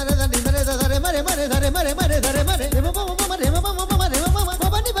ਨਿਦਰੇ ਦਰੇ ਦਾ ਨਿਦਰੇ ਦਾ ਦਰੇ ਮਰੇ ਮਰੇ ਦਰੇ ਮਰੇ ਮਰੇ ਦਰੇ ਮਰੇ ਰੇ ਮਮਾ ਮਮਾ ਮਰੇ ਮਮਾ ਮਮਾ ਮਰੇ ਮਮਾ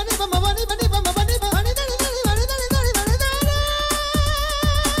ਬਾਬਾ ਨੀ ਬਨੀ ਮਮਾ ਬਨੀ ਬਨੀ ਮਮਾ ਬਨੀ ਬਨੀ ਦਰੇ ਦਰੇ ਦਰੇ ਦਰੇ ਦਰੇ ਦਰੇ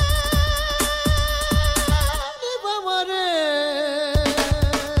ਨੀ ਬਮਰੇ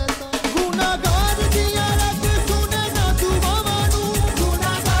ਗੁਨਾਹਗਾਰ ਦੀਆਂ ਰੱਬ ਸੁਣੇ ਨਾ ਦੁਆਵਾਂ ਨੂੰ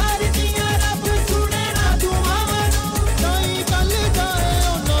ਗੁਨਾਹਗਾਰ ਦੀਆਂ ਰੱਬ ਸੁਣੇ ਨਾ ਦੁਆਵਾਂ ਨੂੰ ਨਹੀਂ ਕੱਲ ਜਾਏ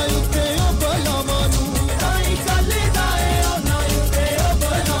ਉਹਨਾਂ ਉੱਤੇ ਉਹ ਬਲਾਵਾਂ ਨੂੰ ਨਹੀਂ ਕੱਲ ਜਾਏ ਉਹਨਾਂ ਉੱਤੇ ਉਹ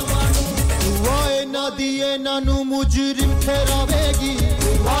ਬਲਾਵਾਂ ਨੂੰ ਦੁਆ ਇਹਨਾਂ ਦੀ ਇਹਨਾਂ ਨੂੰ ਮੁਜਰਿਮ ਠਹਿਰਾਵੇਗੀ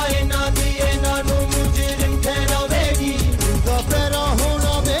ਦੁਆ ਇਹਨਾਂ ਦੀ ਇਹਨਾਂ ਨੂੰ ਮੁਜਰਿਮ ਠਹਿਰਾਵੇਗੀ ਉਹਦਾ ਪੈਰਾ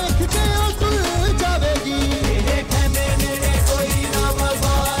ਹੋਣਾ ਵੇਖ ਕੇ ਡੁੱਲ ਜਾਵੇਗੀ ਤੇਰੇ ਖੇਮੇ ਨੇੜੇ ਕੋਈ ਨਾ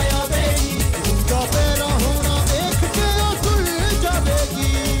ਵਬਾ ਆਵੇਗੀ ਉਹਦਾ ਪੈਰਾ ਹੋਣਾ ਵੇਖ ਕੇ ਡੁੱਲ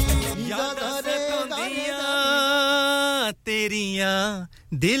ਜਾਵੇਗੀ ਯਾਦਾਂ ਸਤਾਉਂਦੀਆਂ ਤੇਰੀਆਂ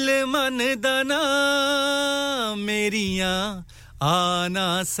ਦਿਲ ਮੰਨਦਾ ਨਾ ਮੇਰੀਆਂ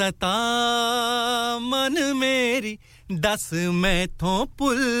ਆਨਾ ਸਤਾ ਮਨ ਮੇਰੀ ਦਸ ਮੈਥੋਂ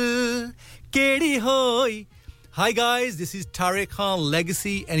ਪੁੱਲ ਕਿਹੜੀ ਹੋਈ Hi guys, this is Tariq Khan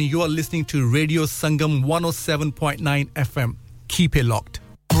Legacy and you are listening to Radio Sangam 107.9 FM. Keep it locked.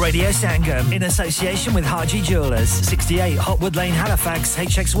 Radio Sangam, in association with Haji Jewellers, 68 Hotwood Lane, Halifax,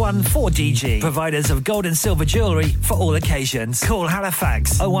 HX1 4DG. Providers of gold and silver jewellery for all occasions. Call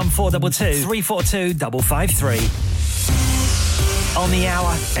Halifax 01422 342 553. On the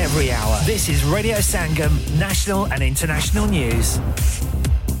hour, every hour. This is Radio Sangam, national and international news.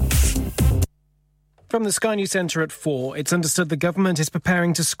 From the Sky News Centre at 4, it's understood the government is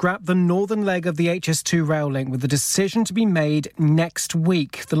preparing to scrap the northern leg of the HS2 rail link, with the decision to be made next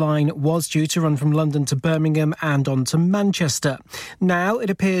week. The line was due to run from London to Birmingham and on to Manchester. Now it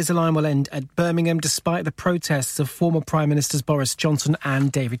appears the line will end at Birmingham, despite the protests of former Prime Ministers Boris Johnson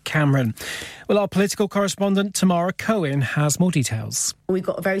and David Cameron. Well, our political correspondent Tamara Cohen has more details. We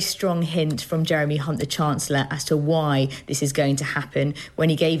got a very strong hint from Jeremy Hunt, the Chancellor, as to why this is going to happen when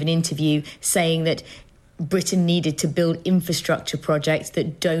he gave an interview saying that Britain needed to build infrastructure projects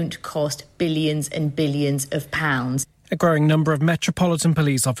that don't cost billions and billions of pounds. A growing number of Metropolitan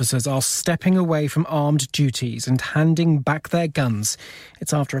Police officers are stepping away from armed duties and handing back their guns.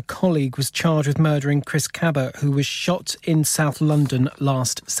 It's after a colleague was charged with murdering Chris Cabot, who was shot in South London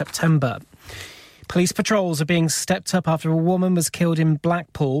last September. Police patrols are being stepped up after a woman was killed in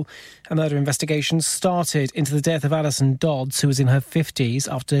Blackpool. A murder investigation started into the death of Alison Dodds, who was in her 50s,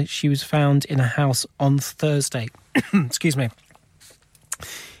 after she was found in a house on Thursday. Excuse me.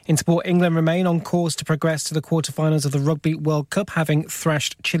 In sport, England remain on course to progress to the quarter-finals of the Rugby World Cup, having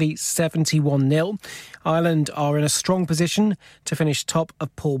thrashed Chile 71-0. Ireland are in a strong position to finish top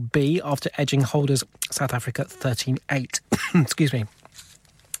of Pool B after edging holders South Africa 13-8. Excuse me.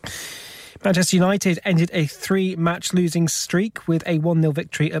 Manchester United ended a 3-match losing streak with a 1-0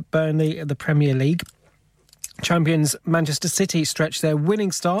 victory at Burnley at the Premier League. Champions Manchester City stretched their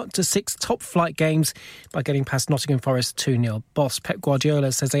winning start to 6 top-flight games by getting past Nottingham Forest 2-0. Boss Pep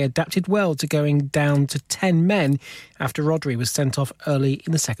Guardiola says they adapted well to going down to 10 men after Rodri was sent off early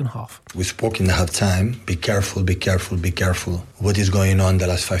in the second half. We spoke in the half-time, be careful, be careful, be careful. What is going on the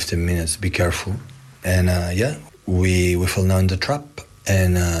last 15 minutes? Be careful. And we fell down the trap.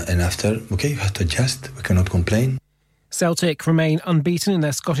 And after, you have to adjust. We cannot complain. Celtic remain unbeaten in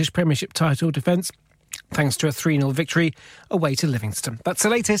their Scottish Premiership title defence, thanks to a 3-0 victory away to Livingston. That's the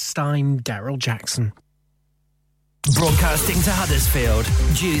latest. I'm Daryl Jackson. Broadcasting to Huddersfield,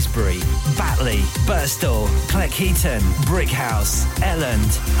 Dewsbury, Batley, Birstall, Cleckheaton, Brickhouse,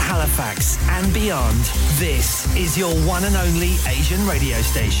 Elland, Halifax and beyond. This is your one and only Asian radio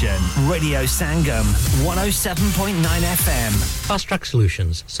station. Radio Sangam, 107.9 FM. Fast Track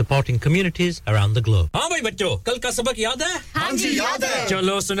Solutions, supporting communities around the globe. हाँ भाई बच्चों, कल का सबक याद है? हाँ जी याद है।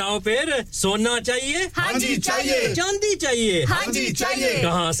 चलो सुनाओ फिर, सोना चाहिए? हाँ जी चाहिए। चांदी चाहिए? हाँ जी चाहिए।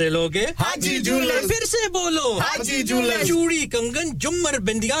 कहाँ से लोगे? हाजी जूलर्स। फिर से बोलो। हाजी जूलर्स। चूड़ी, कंगन, झुमर,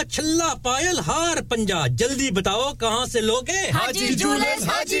 बिंदिया, छल्ला, पायल, हार, पंजा। जल्दी बताओ कहाँ से लोगे? हाजी जूलर्स,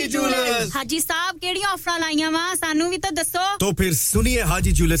 हाजी जूलर्स। हाजी साहब केड़ी ऑफर लाईयां वा सानू भी तो दसो। तो फिर सुनिए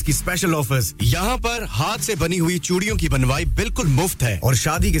हाजी जूलर्स की स्पेशल ऑफर्स। यहाँ पर हाथ से बनी हुई चूड़ियों की बनवाई बिल्कुल मुफ्त है और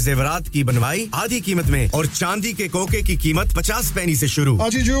शादी के जेवरात की बनवाई आधी कीमत में और चांदी के कोके की कीमत 50 पैसे से शुरू।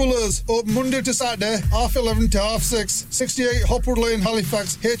 Haji Jewellers, open Monday to Saturday, 11:30 to 6:30, 68 Hopwood Lane,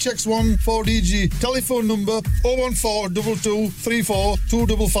 Halifax, HX1 4DG. Telephone number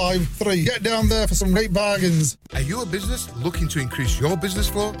 01422342553. Get down there for some great bargains. Are you a business looking to increase your business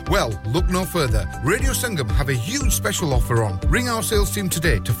flow? Well, look no further. Radio Sangam have a huge special offer on. Ring our sales team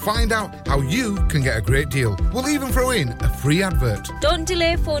today to find out how you can get a great deal. We'll even throw in a free advert. Don't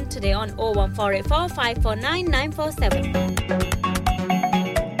delay, phone today on 01484 549 947.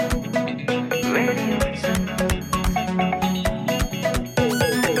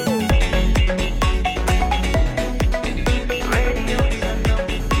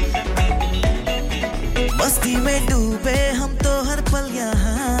 मस्ती में डूबे हम तो हर पल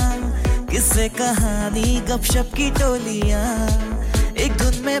यहाँ किस्से कहानी गपशप की टोलियाँ एक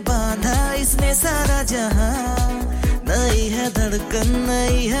धुन में बांधा इसने सारा जहां नई है धड़कन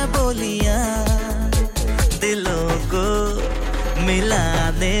नई है बोलियां दिलों को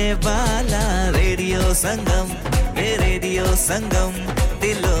मिलाने वाला रेडियो संगम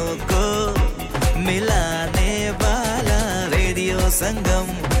दिलों को मिलाने वाला रेडियो संगम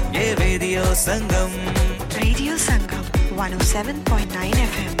 107.9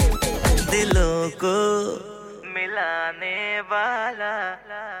 FM दिलों को मिलाने वाला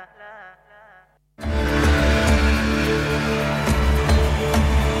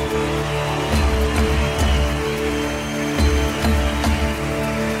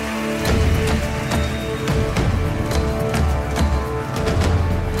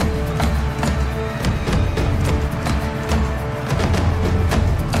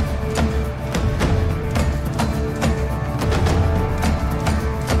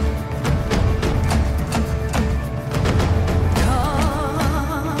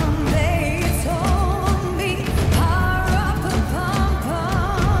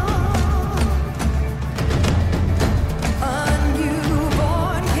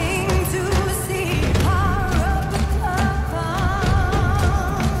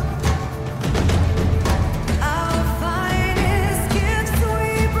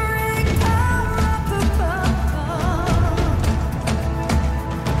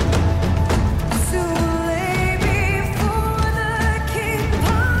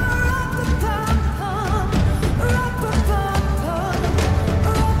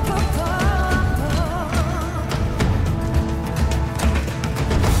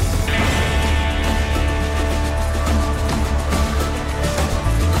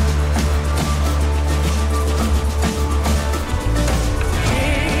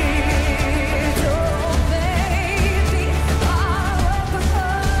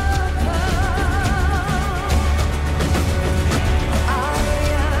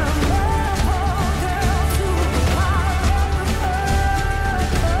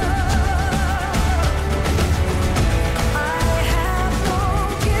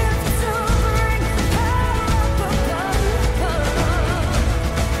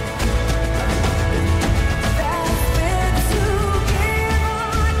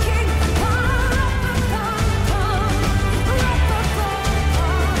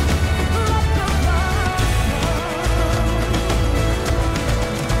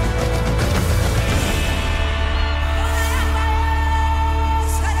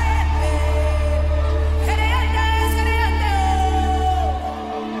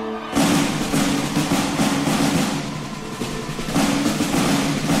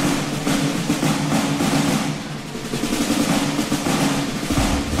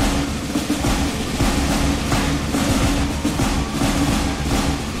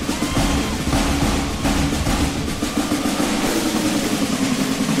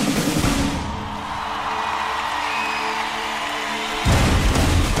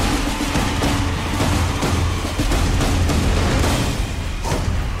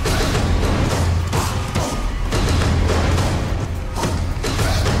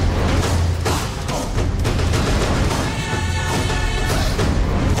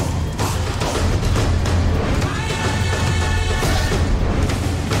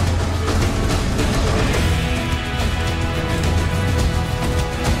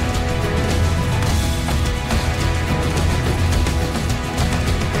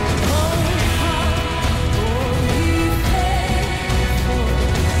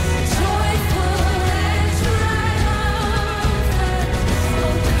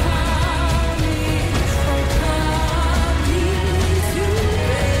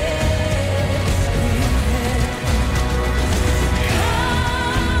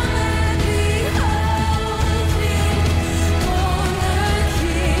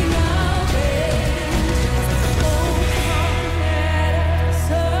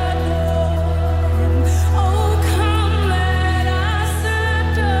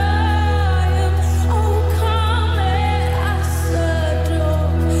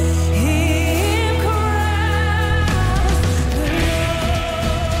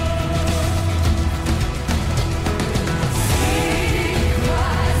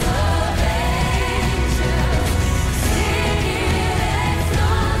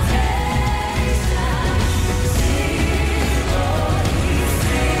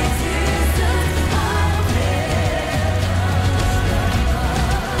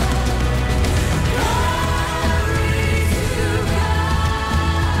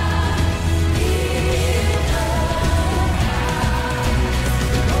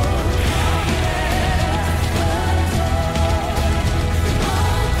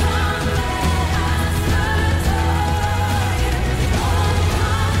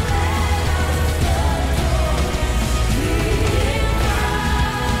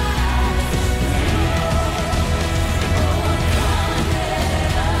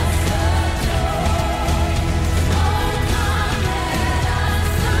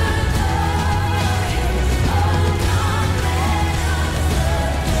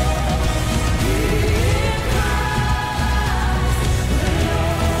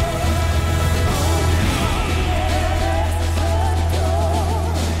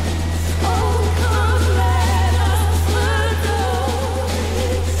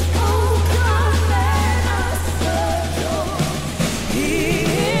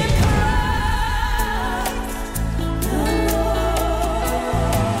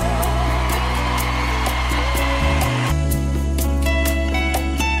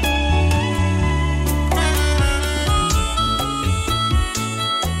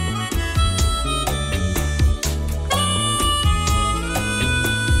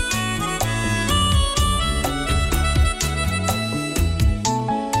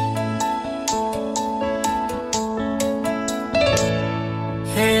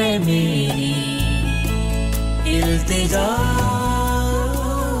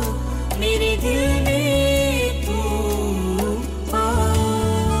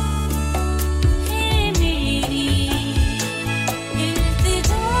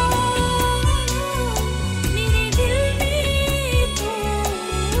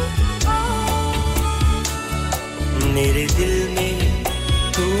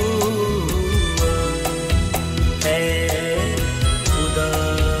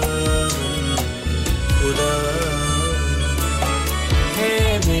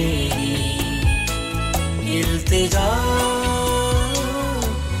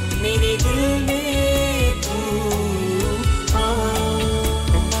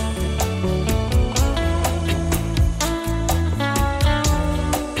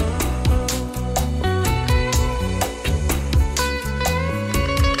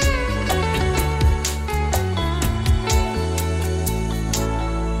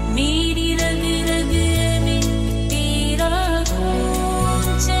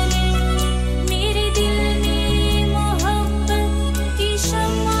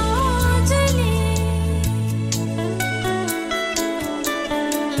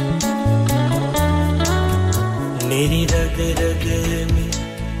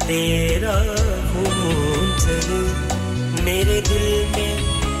तेरा खून चले मेरे दिल में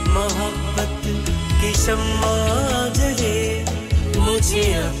मोहब्बत की शम्मा जले मुझे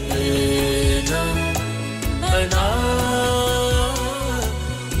अपना बना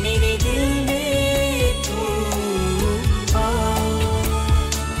मेरे दिल में तू आ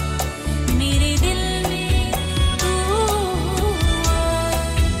मेरे दिल में तू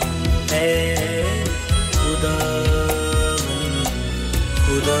आ खुदा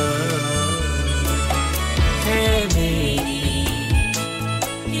खुदा है मेरी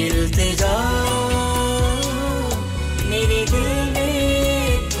इल्तिजा मेरे दिल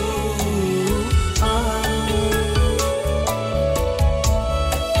में तू आ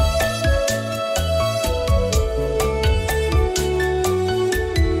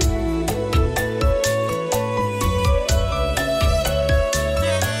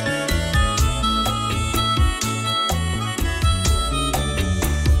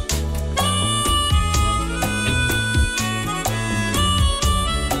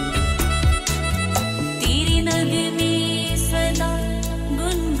तेरे नगमे सदा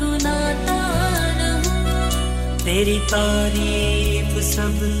गुनगुनाता रहूं तेरी तारीफ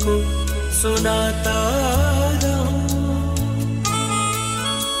सबको सुनाता रहूं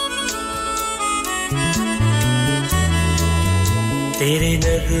तेरे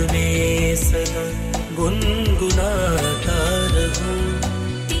नगमे सदा गुनगुनाता रहूं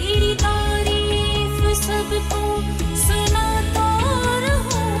तेरी तारीफ सबको सुनाता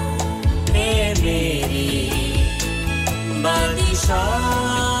रहूं ऐ मेरी बादशाह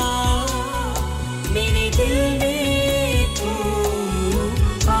मेरे दिल में तू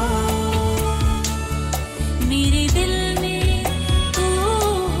आ मेरे दिल में तू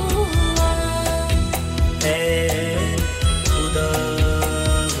आ ऐ खुदा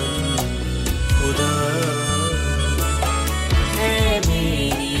खुदा है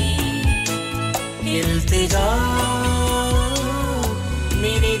मेरी इल्तिजा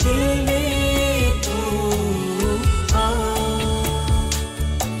मेरे दिल में तू आ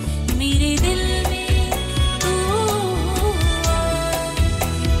मेरे दिल में तू आ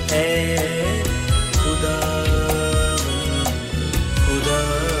ऐ खुदा खुदा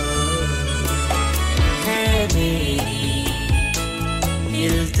है मेरी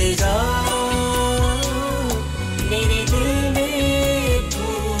इल्तिजा मेरे दिल में तू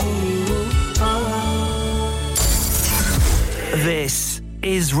आ This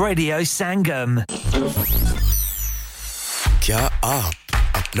is Radio Sangam. क्या आप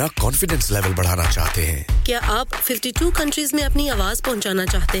अपना कॉन्फिडेंस लेवल बढ़ाना चाहते हैं? क्या आप 52 कंट्रीज में अपनी आवाज पहुंचाना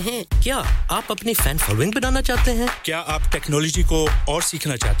चाहते हैं? क्या आप अपनी फैन फॉलोइंग बनाना चाहते हैं? क्या आप टेक्नोलॉजी को और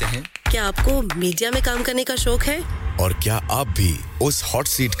सीखना चाहते हैं? क्या आपको मीडिया में काम करने का शौक है? और क्या आप भी उस हॉट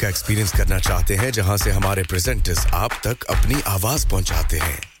सीट का एक्सपीरियंस करना चाहते हैं जहां से हमारे प्रेजेंटर्स आप तक अपनी आवाज पहुंचाते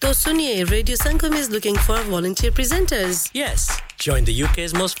हैं? तो सुनिए, radio Sangam is looking for volunteer presenters. Yes, join the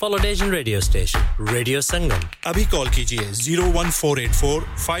UK's most followed Asian radio station, Radio Sangam. अभी कॉल कीजिए 01484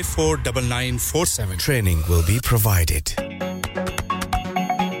 549947. Training will be provided.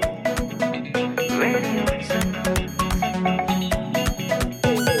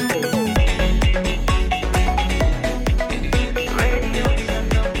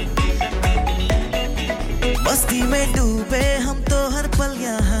 मस्ती में डूबे हम तो हर पल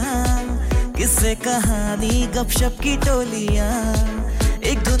यहाँ किस्से कहानी गपशप की टोलियाँ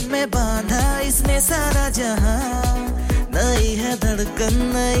एक धुन में बांधा इसने सारा जहां नई है धड़कन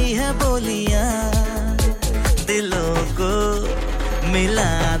नई है बोलियाँ दिलों को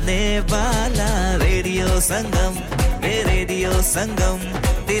मिलाने वाला रेडियो संगम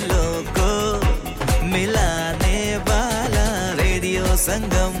दिलों को मिलाने वाला रेडियो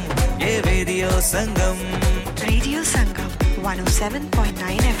संगम ये रेडियो संगम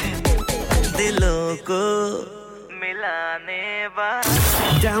 107.9 FM दिलों को मिलाने वाला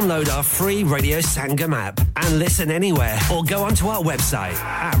Download our free Radio Sangam app and listen anywhere or go onto our website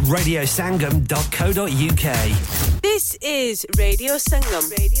at radiosangam.co.uk. This is Radio Sangam.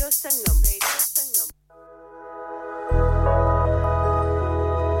 Radio Sangam.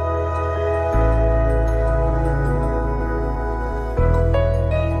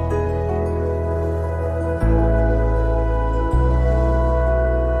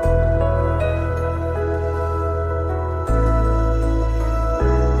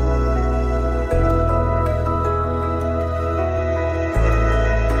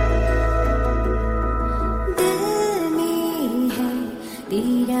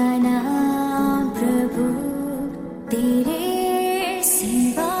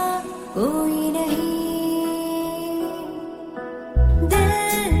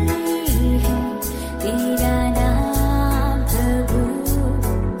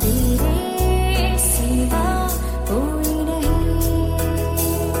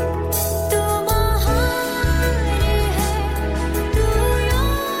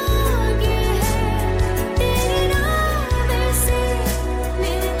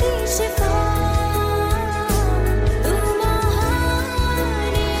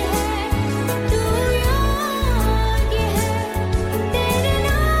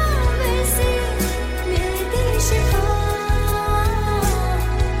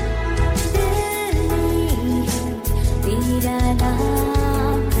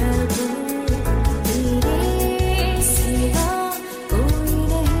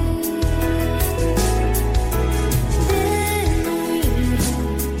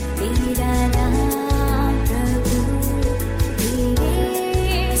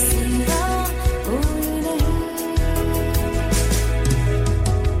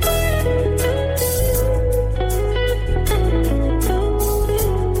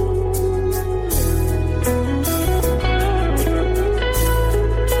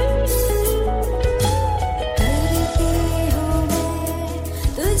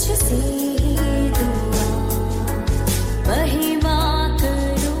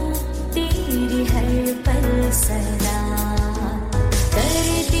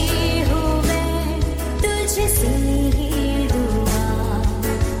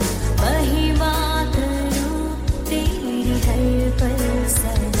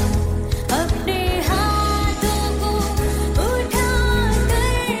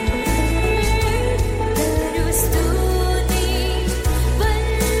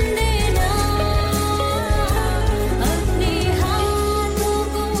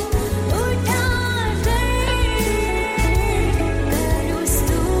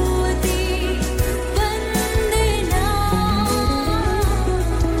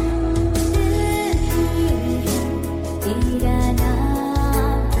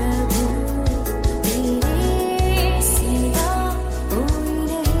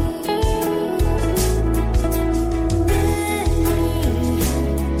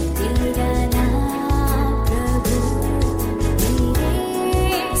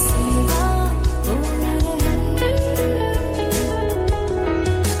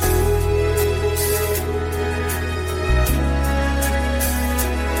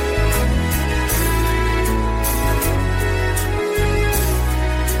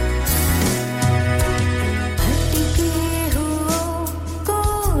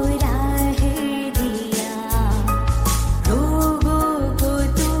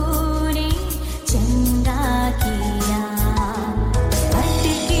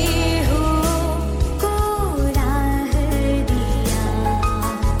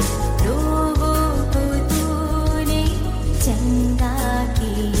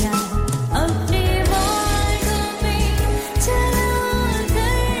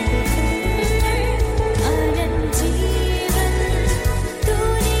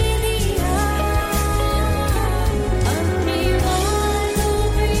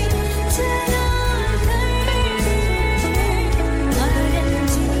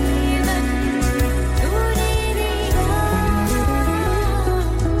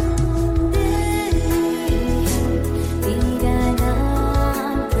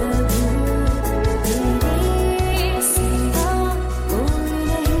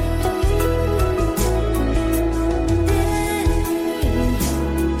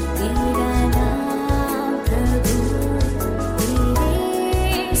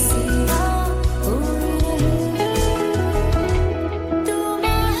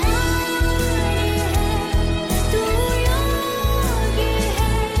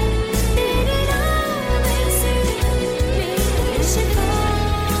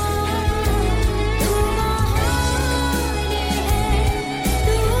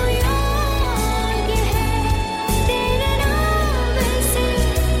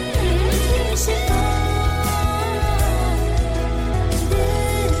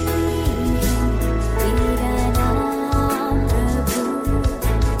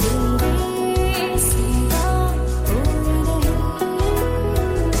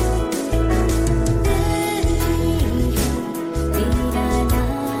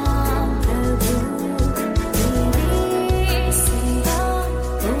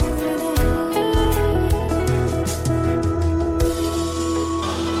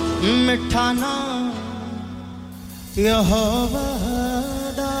 यहोवा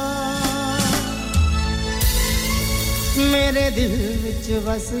मेरे दिल विच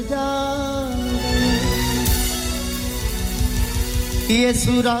बस जावे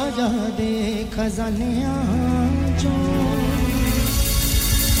यीशु राजा दे खजानियां चों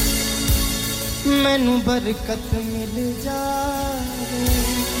मैनू बरकत मिल जावे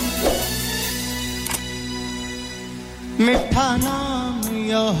मिठा नाम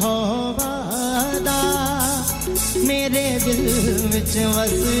यहोवा दा मेरे दिल विच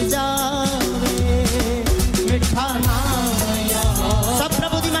बस जावे मिठा नाम यहोवा सब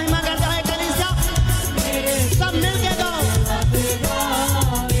प्रभु दी महिमा करता है कलीसिया सब मिल के गाओ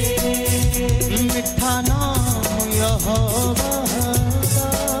मिठा नाम यहोवा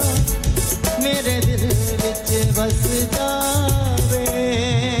मेरे दिल विच बस जावे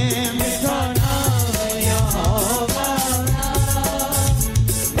मिठा नाम यहोवा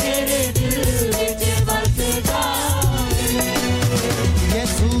मेरे दिल विच बस जावे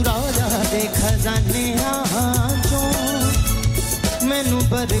यीशु राजा दे खजानियां चों मैनू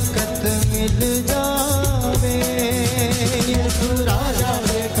बरकत मिल जावे यीशु राजा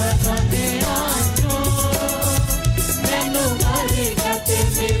दे खजानियां चों मैनू बरकत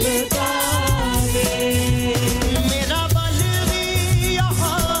मिल जावे मेरा बल भी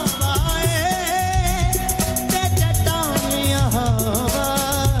यहोवा है ते चट्टान यहोवा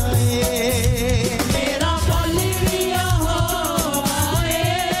है मेरा बल भी यहोवा है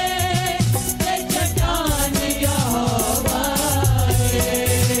ते चट्टान यहोवा है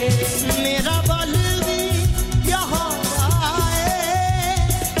मेरा बल भी यहोवा है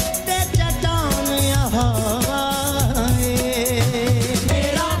ते चट्टान यहोवा है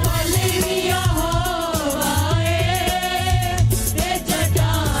मेरा बल भी यहोवा है ते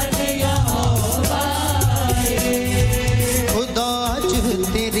चट्टान यहोवा है खुदा अज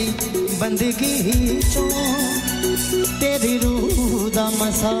तेरी बंदगी चों तेरी रूह दा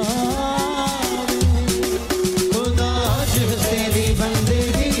मसा खुदा अज तेरी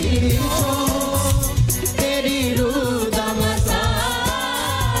बंदगी चों तेरी रूह दा मसा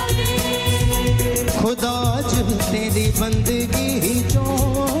खुदा अज तेरी बंदगी चों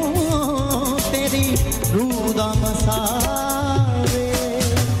तेरी रूह दा मसा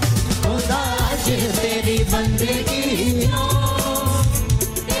खुदा अज तेरी बंदगी चों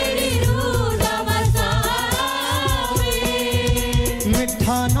तेरी रूह दा मसा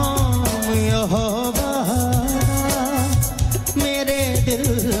मिठा नाम यहोवा मेरे दिल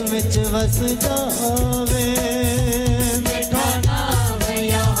विच बस जावे मिठा नाम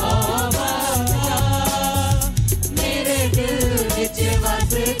यहोवा मेरे दिल विच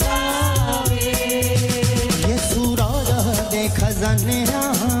बस जावे यीशु राजा दे खजानियां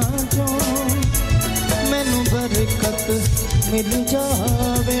चों मैनू बरकत मिल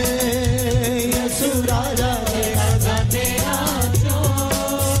जावे यीशु राजा दे खजानियां चों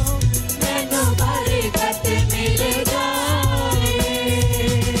मैनू बरकत मिल जावे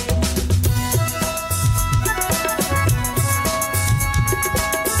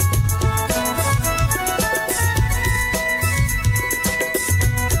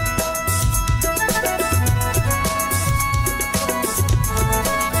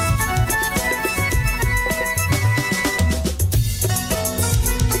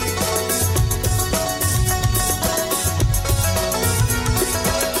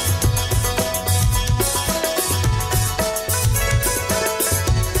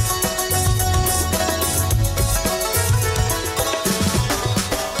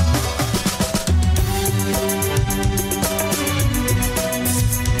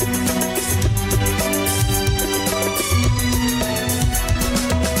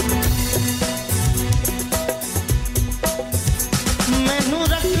मैनू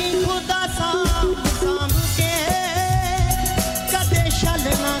रखी खुदा सांभ सांभ के कदे छल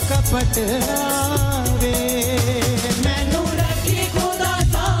ना कपट आवे मैनू रखी खुदा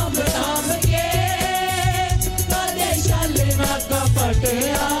सांभ सांभ के कदे छल ना कपट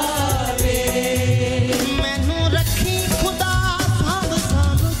आवे मैनू रखी खुदा सांभ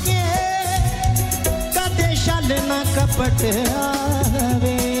सांभ के कदे छल ना कपट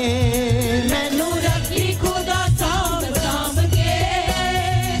आवे मैनू रखी खुदा सांभ सांभ के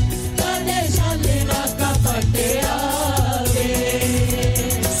कदे छल ना कपट आवे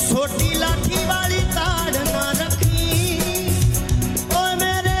छोटी लाठी वाली ताड़ ना रखी ओ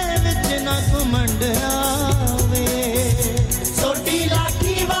मेरे विच ना घुमंड आवे छोटी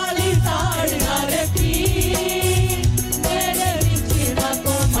लाठी वाली ताड़ ना रखी मेरे विच ना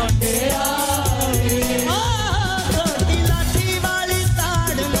घुमंड आवे छोटी लाठी वाली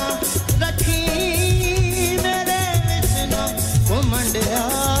ताड़ ना रखी मेरे विच ना घुमंड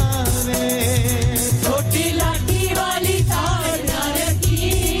आवे छोटी लाठी वाली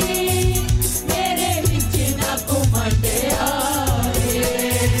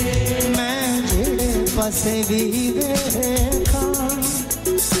पासे भी देखा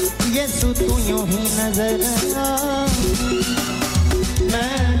यीशु तू यूं ही नजर आ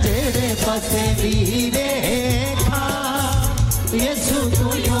मैं तेरे पासे भी देखा यीशु तू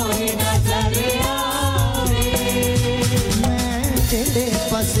यूं ही नजर आवे मैं तेरे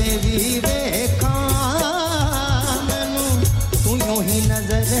पासे भी देखा मैनू तू यूं ही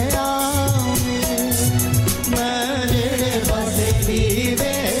नजर आवे मैं तेरे पासे भी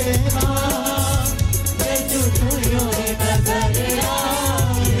देखा यीशु तू यूं ही नजर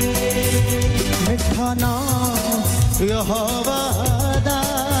आवे मिठा नाम यहोवा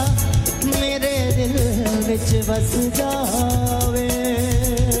विच बस जावे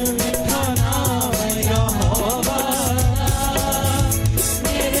मिठा नाम यहोवा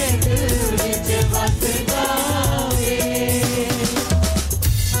मेरे दिल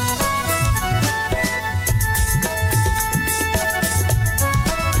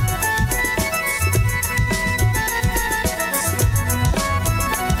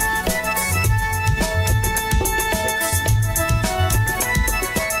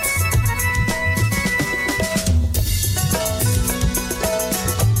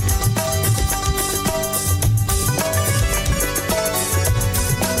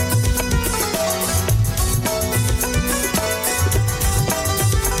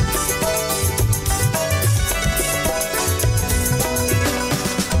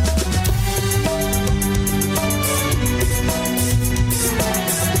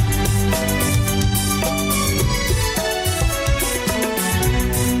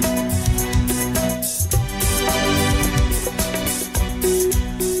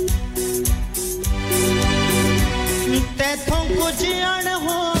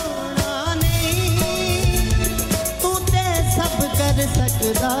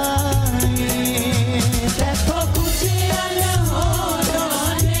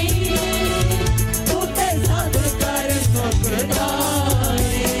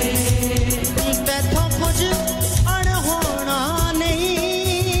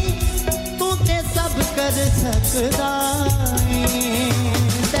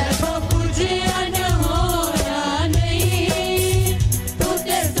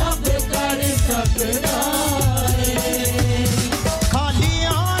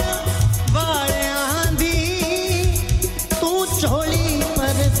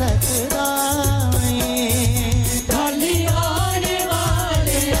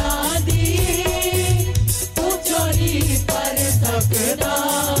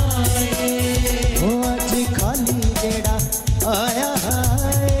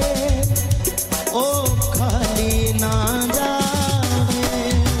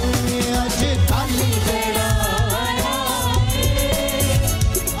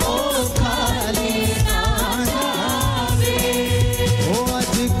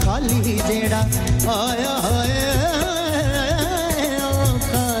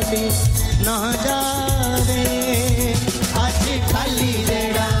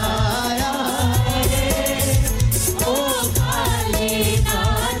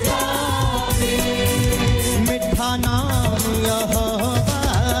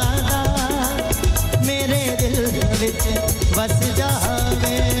विच बस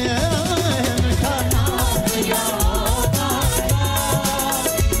जावे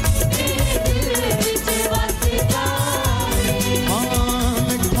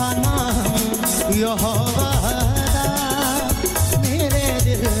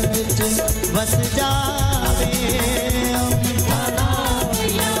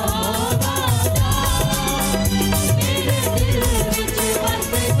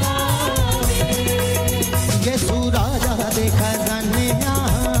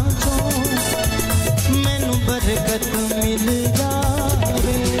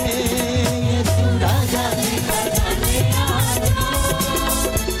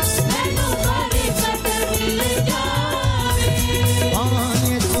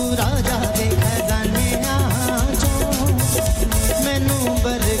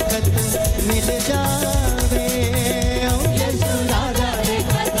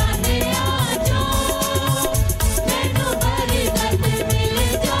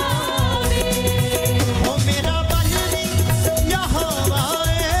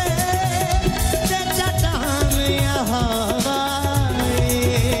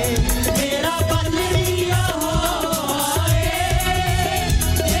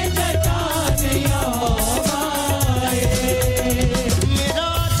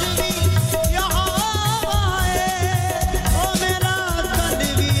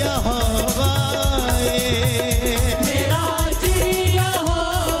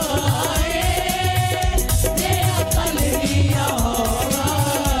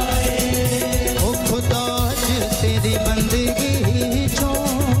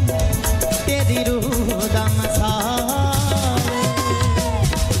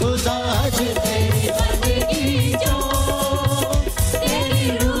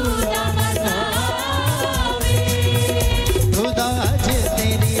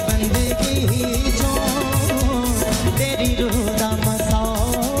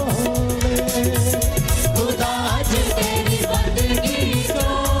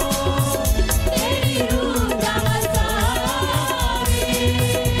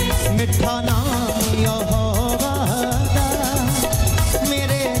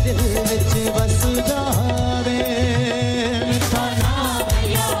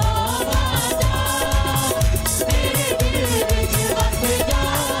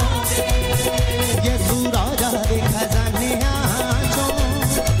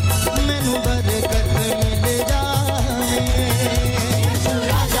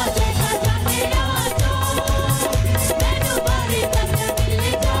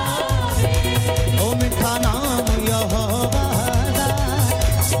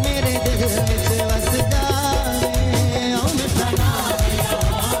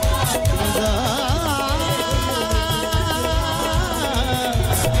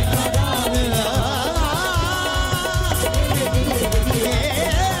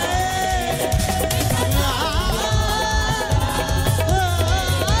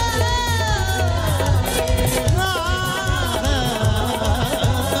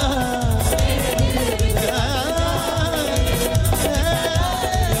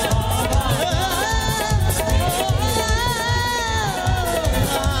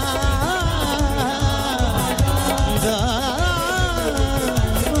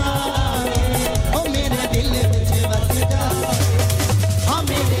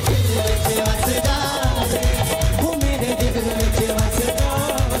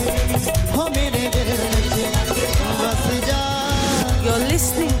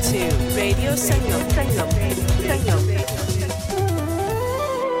Sangam.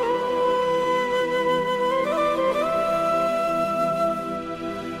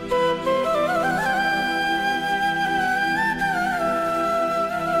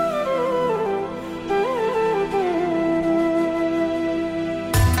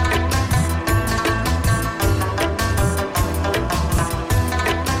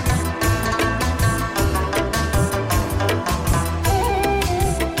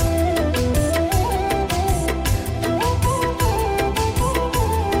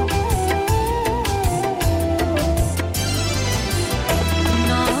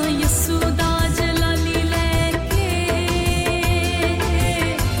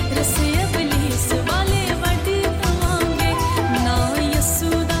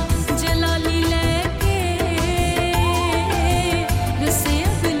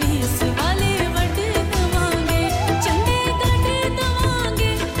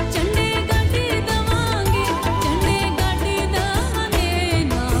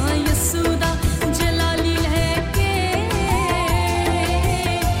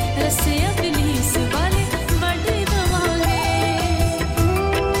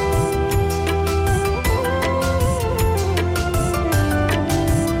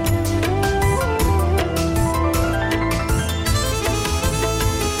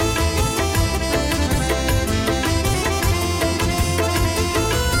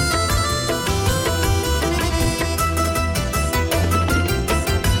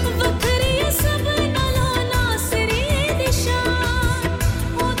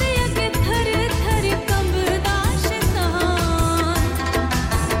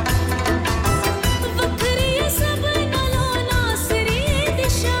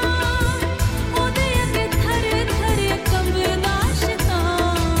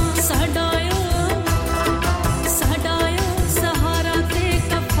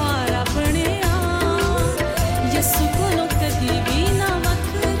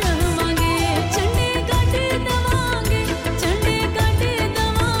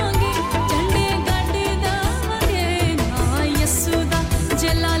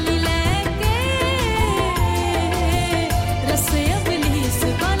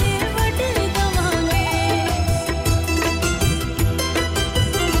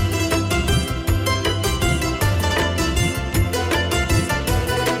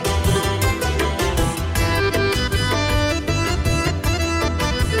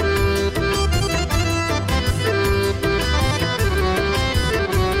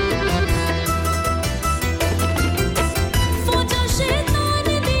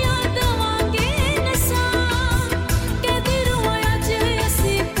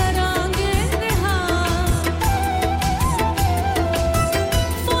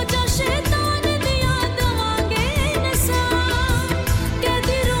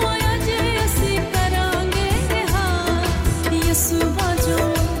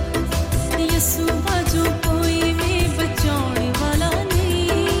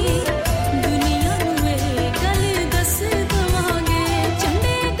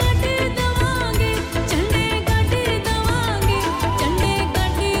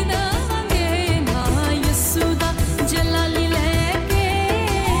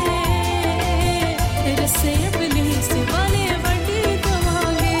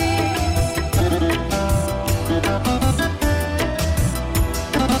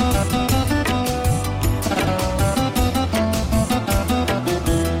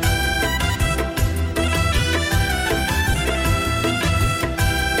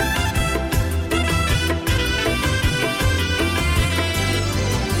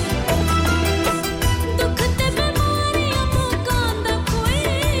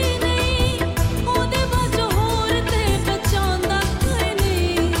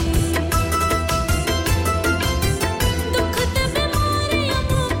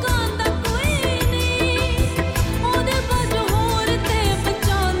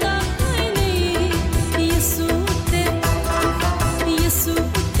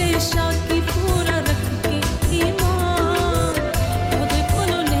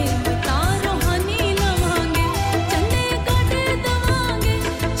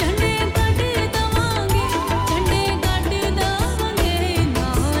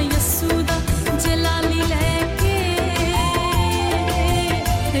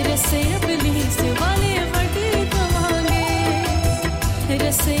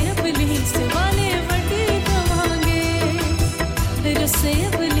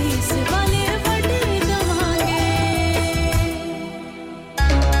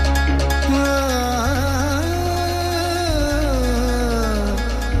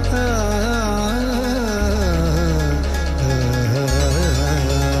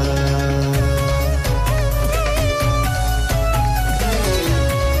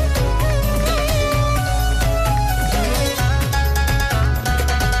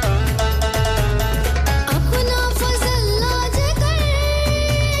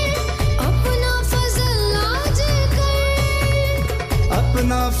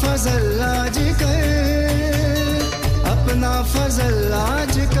 फजल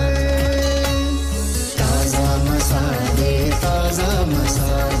आजकल ताजा मसाले ताजा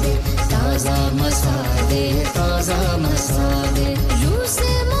मसाले ताजा मसाले ताजा मसाले रूह से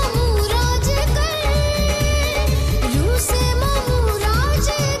ममूर आजकल रूह से ममूर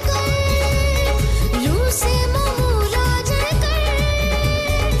आजकल रूह से ममूर आजकल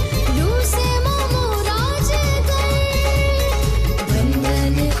रूह से ममूर आजकल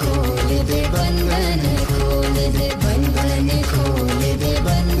बंधन खोल दे बंधन खोल दे बंधन खोल दे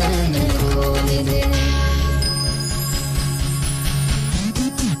बंधन खोल दे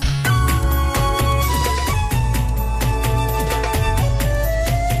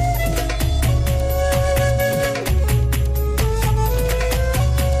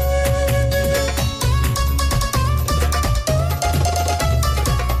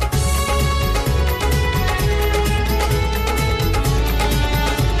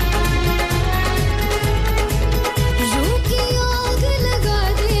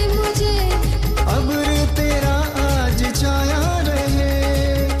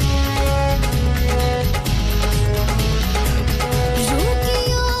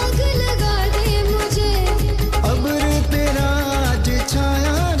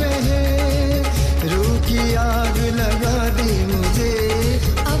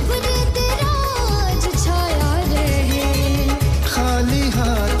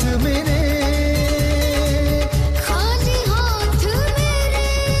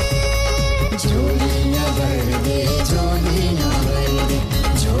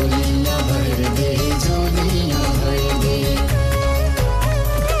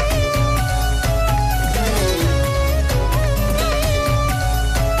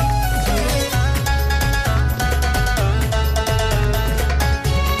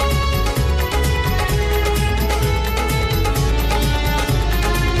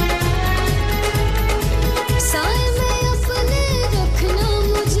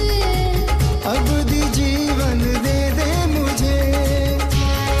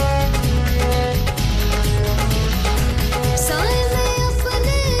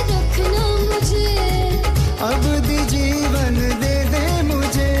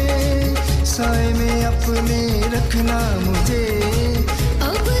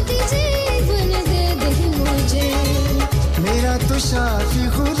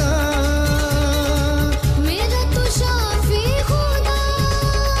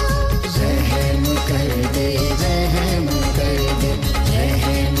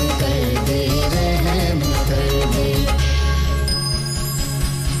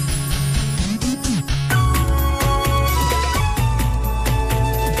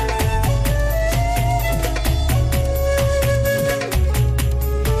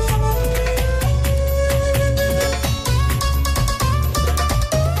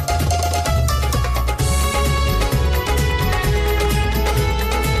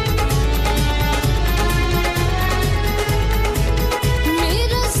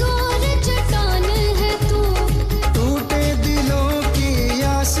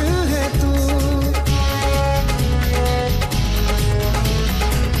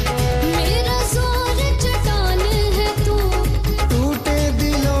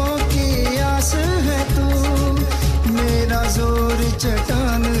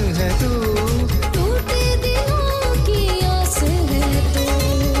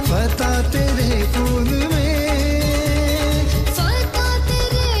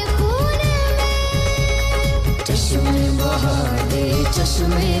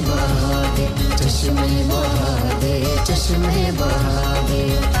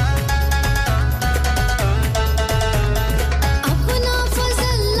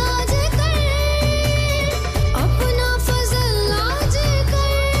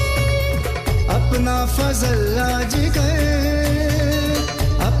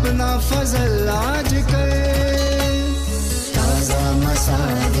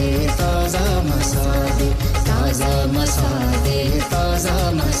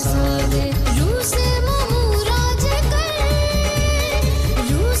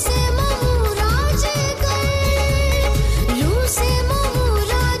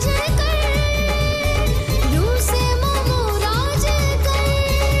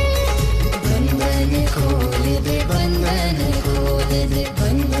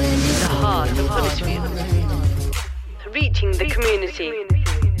Reaching the community.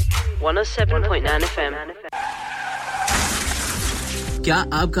 107.9 FM. क्या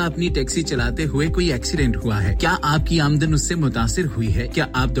आपका अपनी टैक्सी चलाते हुए कोई एक्सीडेंट हुआ है? क्या आपकी आमदन उससे मुतासिर हुई है? क्या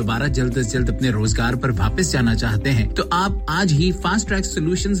आप दोबारा जल्द से जल्द अपने रोजगार पर वापस जाना चाहते हैं? तो आप आज ही फास्ट ट्रैक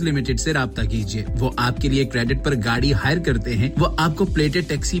सॉल्यूशंस लिमिटेड से राब्ता कीजिए। वो आपके लिए क्रेडिट पर गाड़ी हायर करते हैं। वो आपको प्लेटेड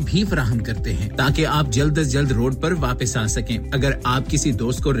टैक्सी भी फराहम करते हैं ताकि आप जल्द से जल्द रोड पर वापस आ सकें। अगर आप किसी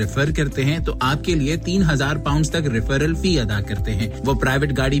दोस्त को रेफर करते हैं तो आपके लिए 3000 पाउंड तक रेफरल फी अदा करते हैं। वो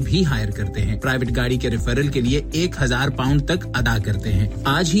प्राइवेट गाड़ी भी हायर करते हैं। प्राइवेट गाड़ी के रेफरल के लिए 1000 पाउंड तक अदा करते हैं।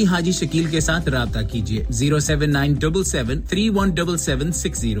 आज ही हाजी शकील के साथ राब्ता कीजिए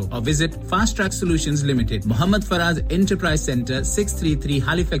 07977317760 और visit fast track solutions limited, Mohammad Faraz enterprise centre, 633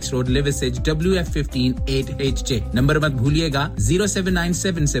 Halifax road, Liversedge, WF15 8HJ। Number मत भूलिएगा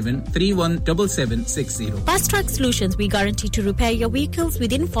 07977317760. Fast Track Solutions, we guarantee to repair your vehicles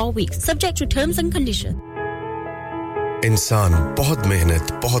within 4 weeks, subject to terms and conditions. इंसान बहुत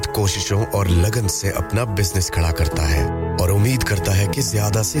मेहनत, बहुत कोशिशों और लगन से अपना बिजनेस खड़ा करता है और उम्मीद करता है कि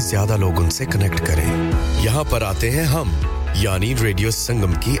ज्यादा से ज्यादा लोग उनसे कनेक्ट करें। यहाँ पर आते हैं हम, यानी रेडियो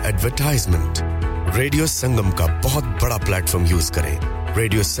संगम की एडवर्टाइजमेंट। रेडियो संगम का बहुत बड़ा प्लेटफॉर्म यूज करें।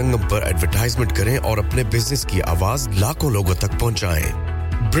 रेडियो संगम पर एडवर्टाइजमेंट करें और अपने बिजनेस की आवाज लाखों लोगों तक पहुंचाएं।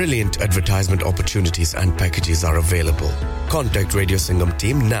 Brilliant advertisement opportunities and packages are available. Contact Radio Singham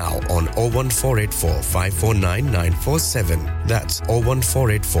team now on 01484 549 947. That's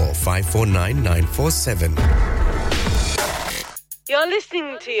 01484 549 947. You're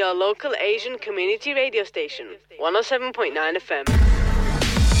listening to your local Asian community radio station, 107.9 FM.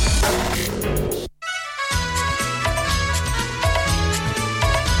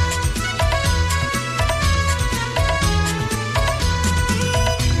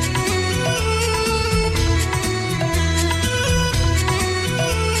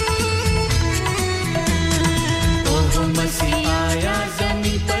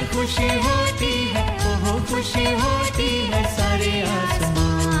 खुशी होती है, ओह खुशी होती है सारे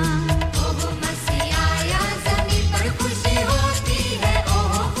आसमान। ओह मसीह आया ज़मीन पर, खुशी होती है,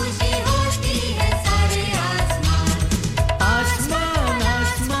 ओह खुशी होती है सारे आसमान। आसमान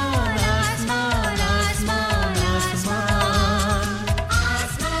आसमान आसमान आसमान आसमान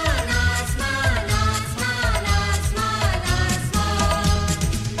आसमान आसमान आसमान आसमान आसमान।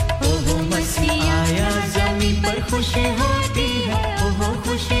 ओह मसीह आया ज़मीन पर, खुशी होती है,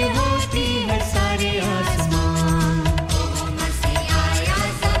 खुशी होती है सारे आसमान। ओह मसीह आया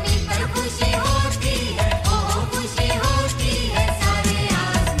ज़मीन पर, खुशी होती है, ओह खुशी होती है सारे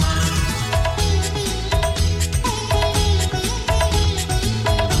आसमान।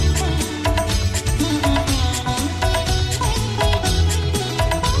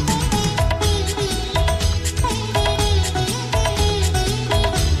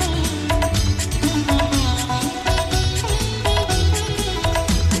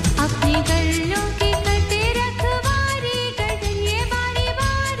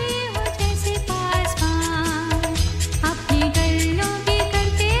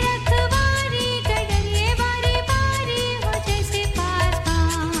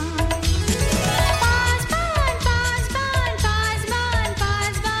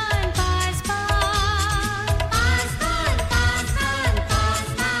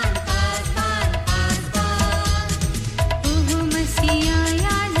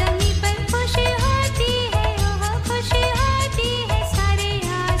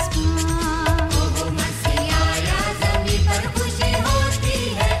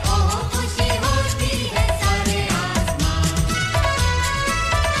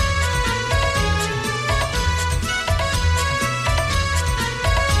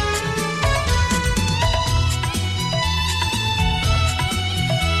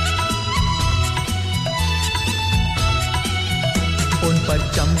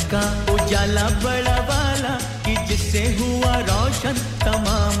 चमका उजाला बड़ा वाला कि जिससे हुआ रोशन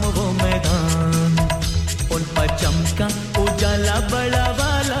तमाम वो मैदान। उन पर चमका उजाला बड़ा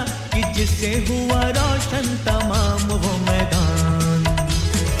वाला कि जिससे हुआ रोशन तमाम वो मैदान।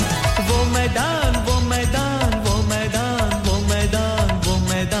 वो मैदान वो मैदान वो मैदान वो मैदान वो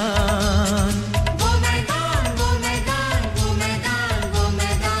मैदान वो मैदान वो मैदान वो मैदान वो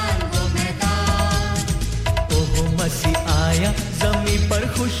मैदान वो मैदान। ओह मसीह आया ज़मीन पर,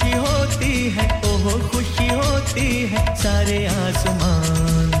 खुशी होती है, ओह खुशी होती है सारे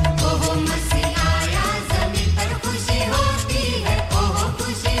आसमान। ओह मसीह आया ज़मीन पर, खुशी होती है, ओह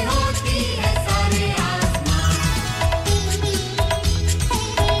खुशी होती है सारे आसमान।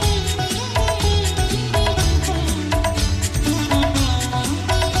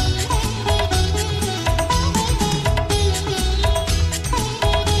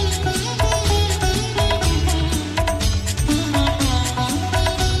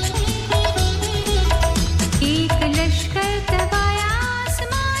 एक लश्कर तब आया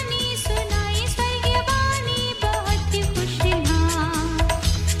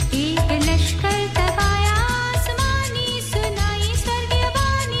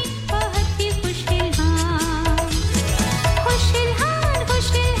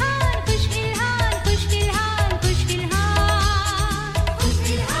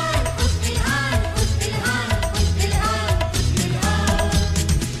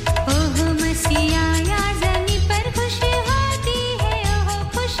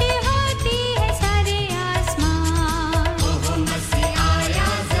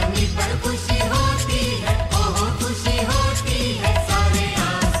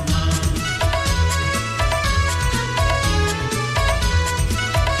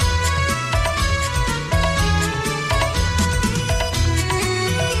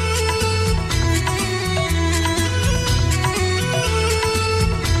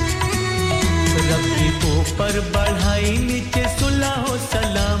ऊपर बढ़ाई नीचे सुलह हो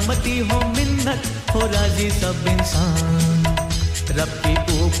सलामती हो मिन्नत हो राजी सब इंसान रब की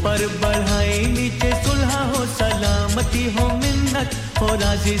ऊपर बढ़ाई नीचे सुलह हो सलामती हो मिन्नत हो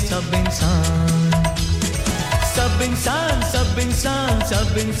राजी सब इंसान सब इंसान सब इंसान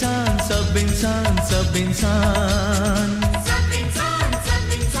सब इंसान सब इंसान सब इंसान सब इंसान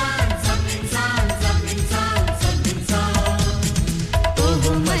सब इंसान सब इंसान सब इंसान सब इंसान ओह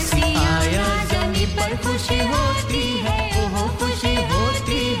मसीह आया ज़मीं पर खुशी होती है ओह खुशी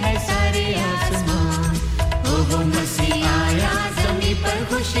होती है सारे आसमान ओह मसीह आया ज़मीं पर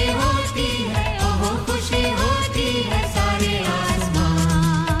खुशी होती है ओह खुशी होती है सारे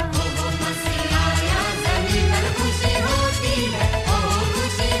आसमान ओह मसीह आया ज़मीं पर खुशी होती है ओह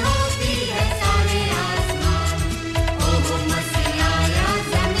खुशी होती है सारे आसमान ओह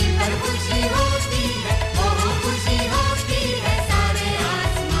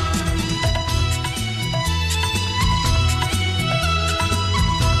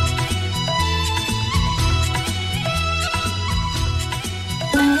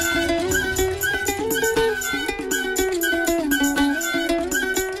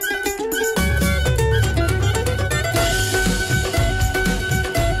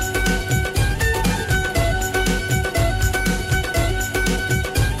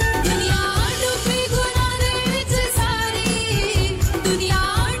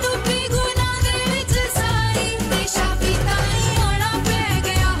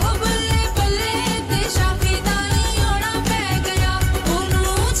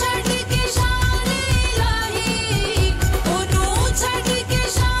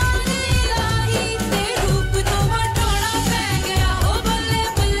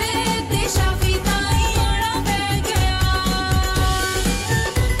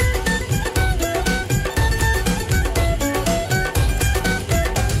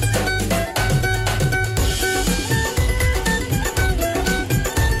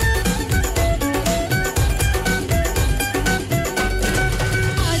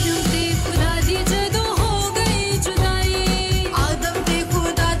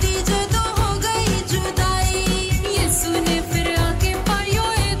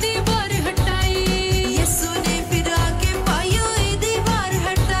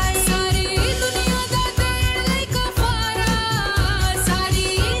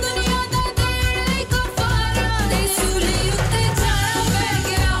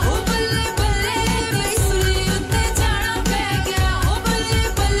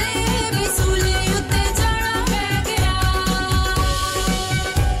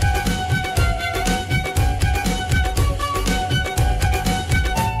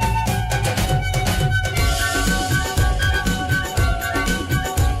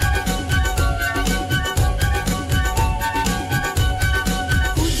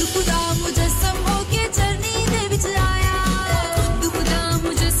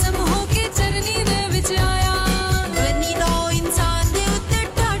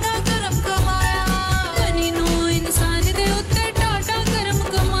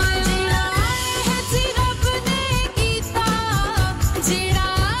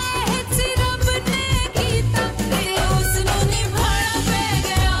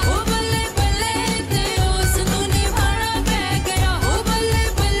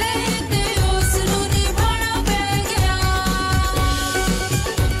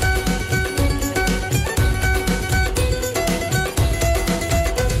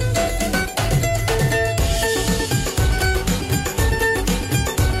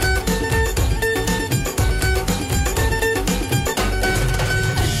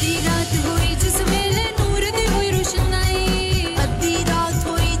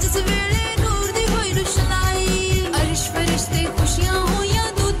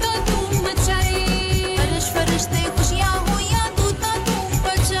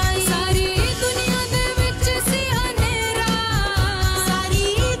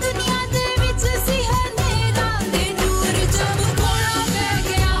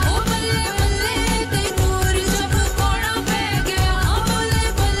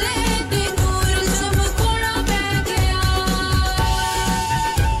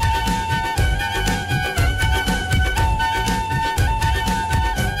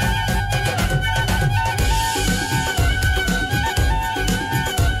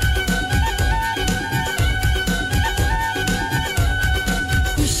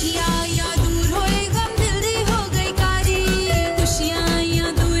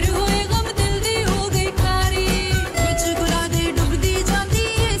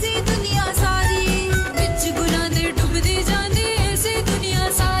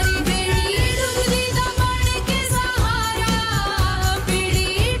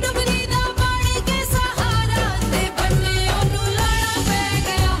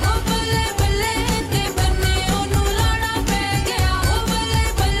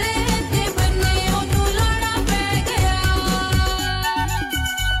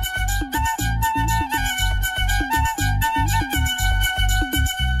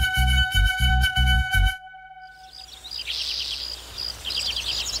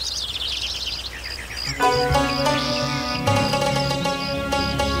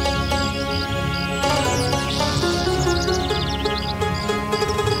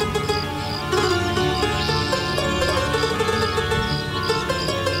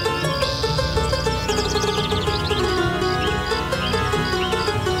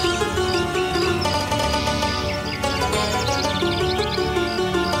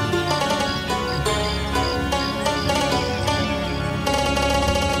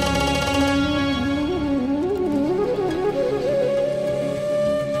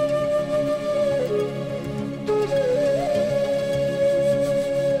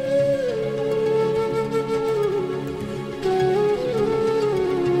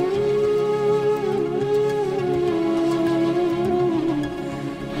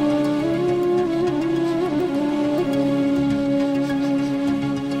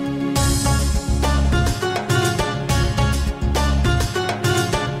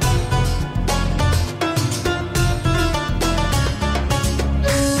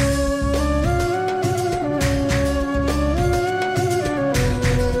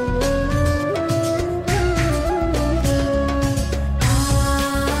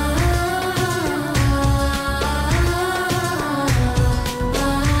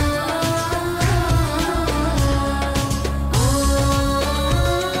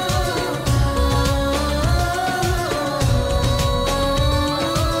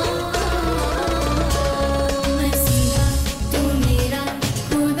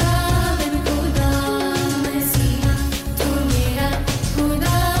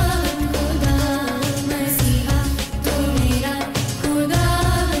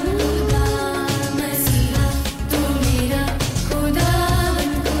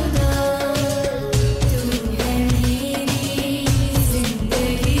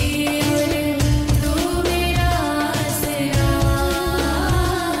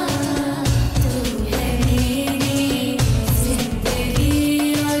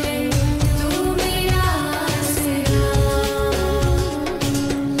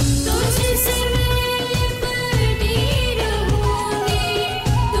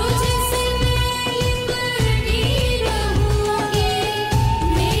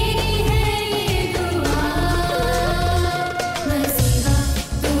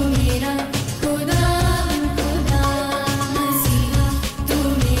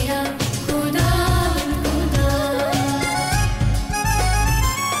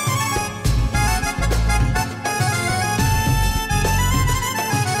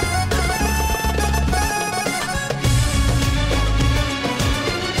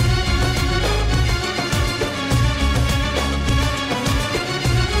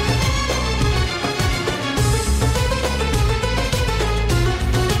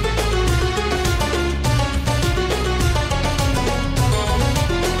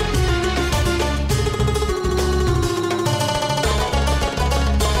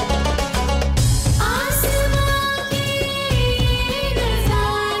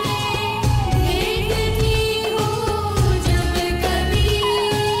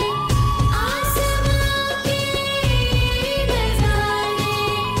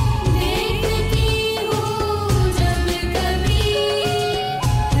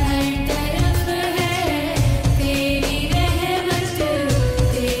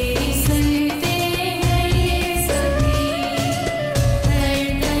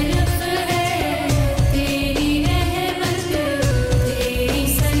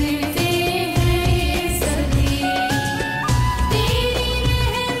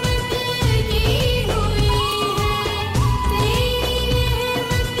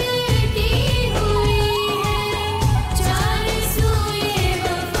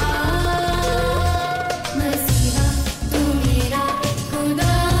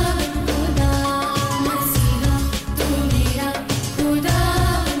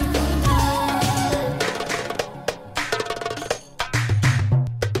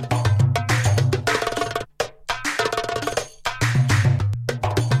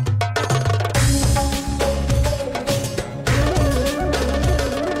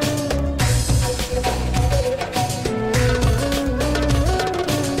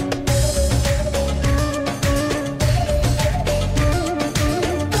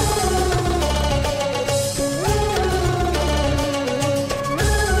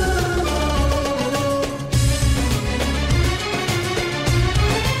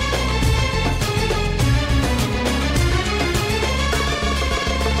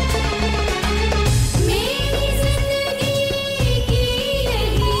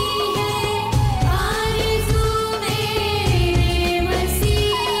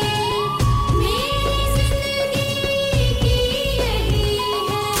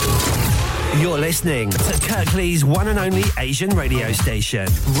You're listening to Kirklees one and only Asian radio station,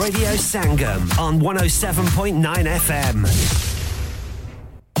 Radio Sangam on 107.9 FM.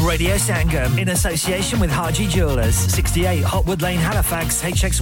 Radio Sangam in association with Haji Jewellers, 68 Hotwood Lane, Halifax, HX